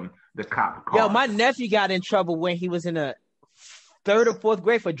shooting from the cop cars. Yo, my nephew got in trouble when he was in a 3rd or 4th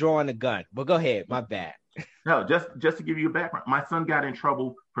grade for drawing a gun. But go ahead, my bad. No, just to give you a background, my son got in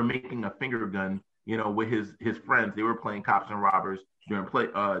trouble for making a finger gun, with his friends. They were playing cops and robbers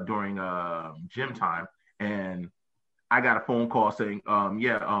during gym time, and I got a phone call saying,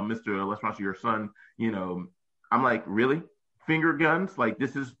 Mr. Lesmont, your son, I'm like, really? Finger guns? Like,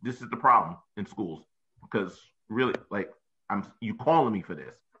 this is the problem in schools, because really, like, you calling me for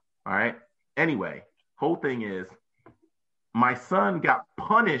this? All right. Anyway, whole thing is, my son got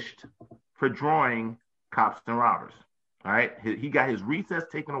punished for drawing cops and robbers. All right. He got his recess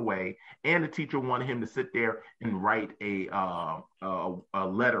taken away, and the teacher wanted him to sit there and write a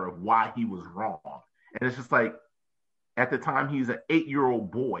letter of why he was wrong. And it's just like, at the time, he's an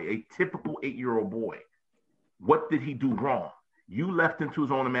 8-year-old boy, a typical 8-year-old boy. What did he do wrong? You left him to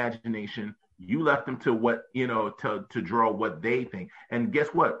his own imagination. You left them to what, to draw what they think. And guess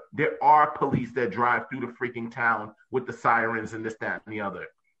what? There are police that drive through the freaking town with the sirens and this, that, and the other.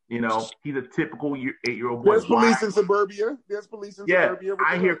 He's a typical 8-year-old boy. There's police in suburbia. Suburbia.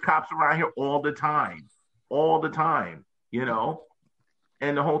 I hear cops around here all the time.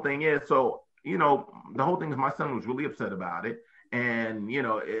 And the whole thing is, my son was really upset about it. And,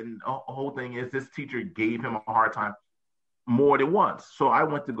 and the whole thing is this teacher gave him a hard time more than once. So I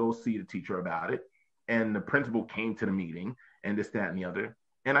went to go see the teacher about it. And the principal came to the meeting and this, that, and the other.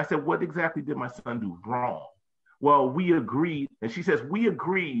 And I said, what exactly did my son do wrong? Well, we agreed. And she says, we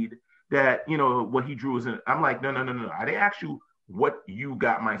agreed that, what he drew is in. I'm like, no. I didn't ask you what you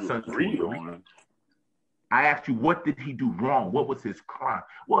got my son to agree on. I asked you, what did he do wrong? What was his crime?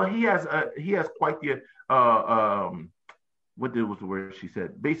 Well, he has quite the what was the word she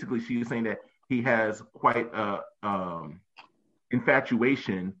said? Basically, she was saying that he has quite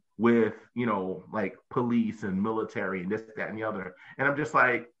infatuation with, like police and military and this, that, and the other. And I'm just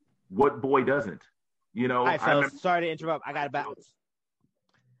like, what boy doesn't? All right, fellas, sorry to interrupt. I got to bounce.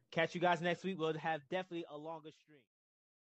 Catch you guys next week. We'll have definitely a longer stream.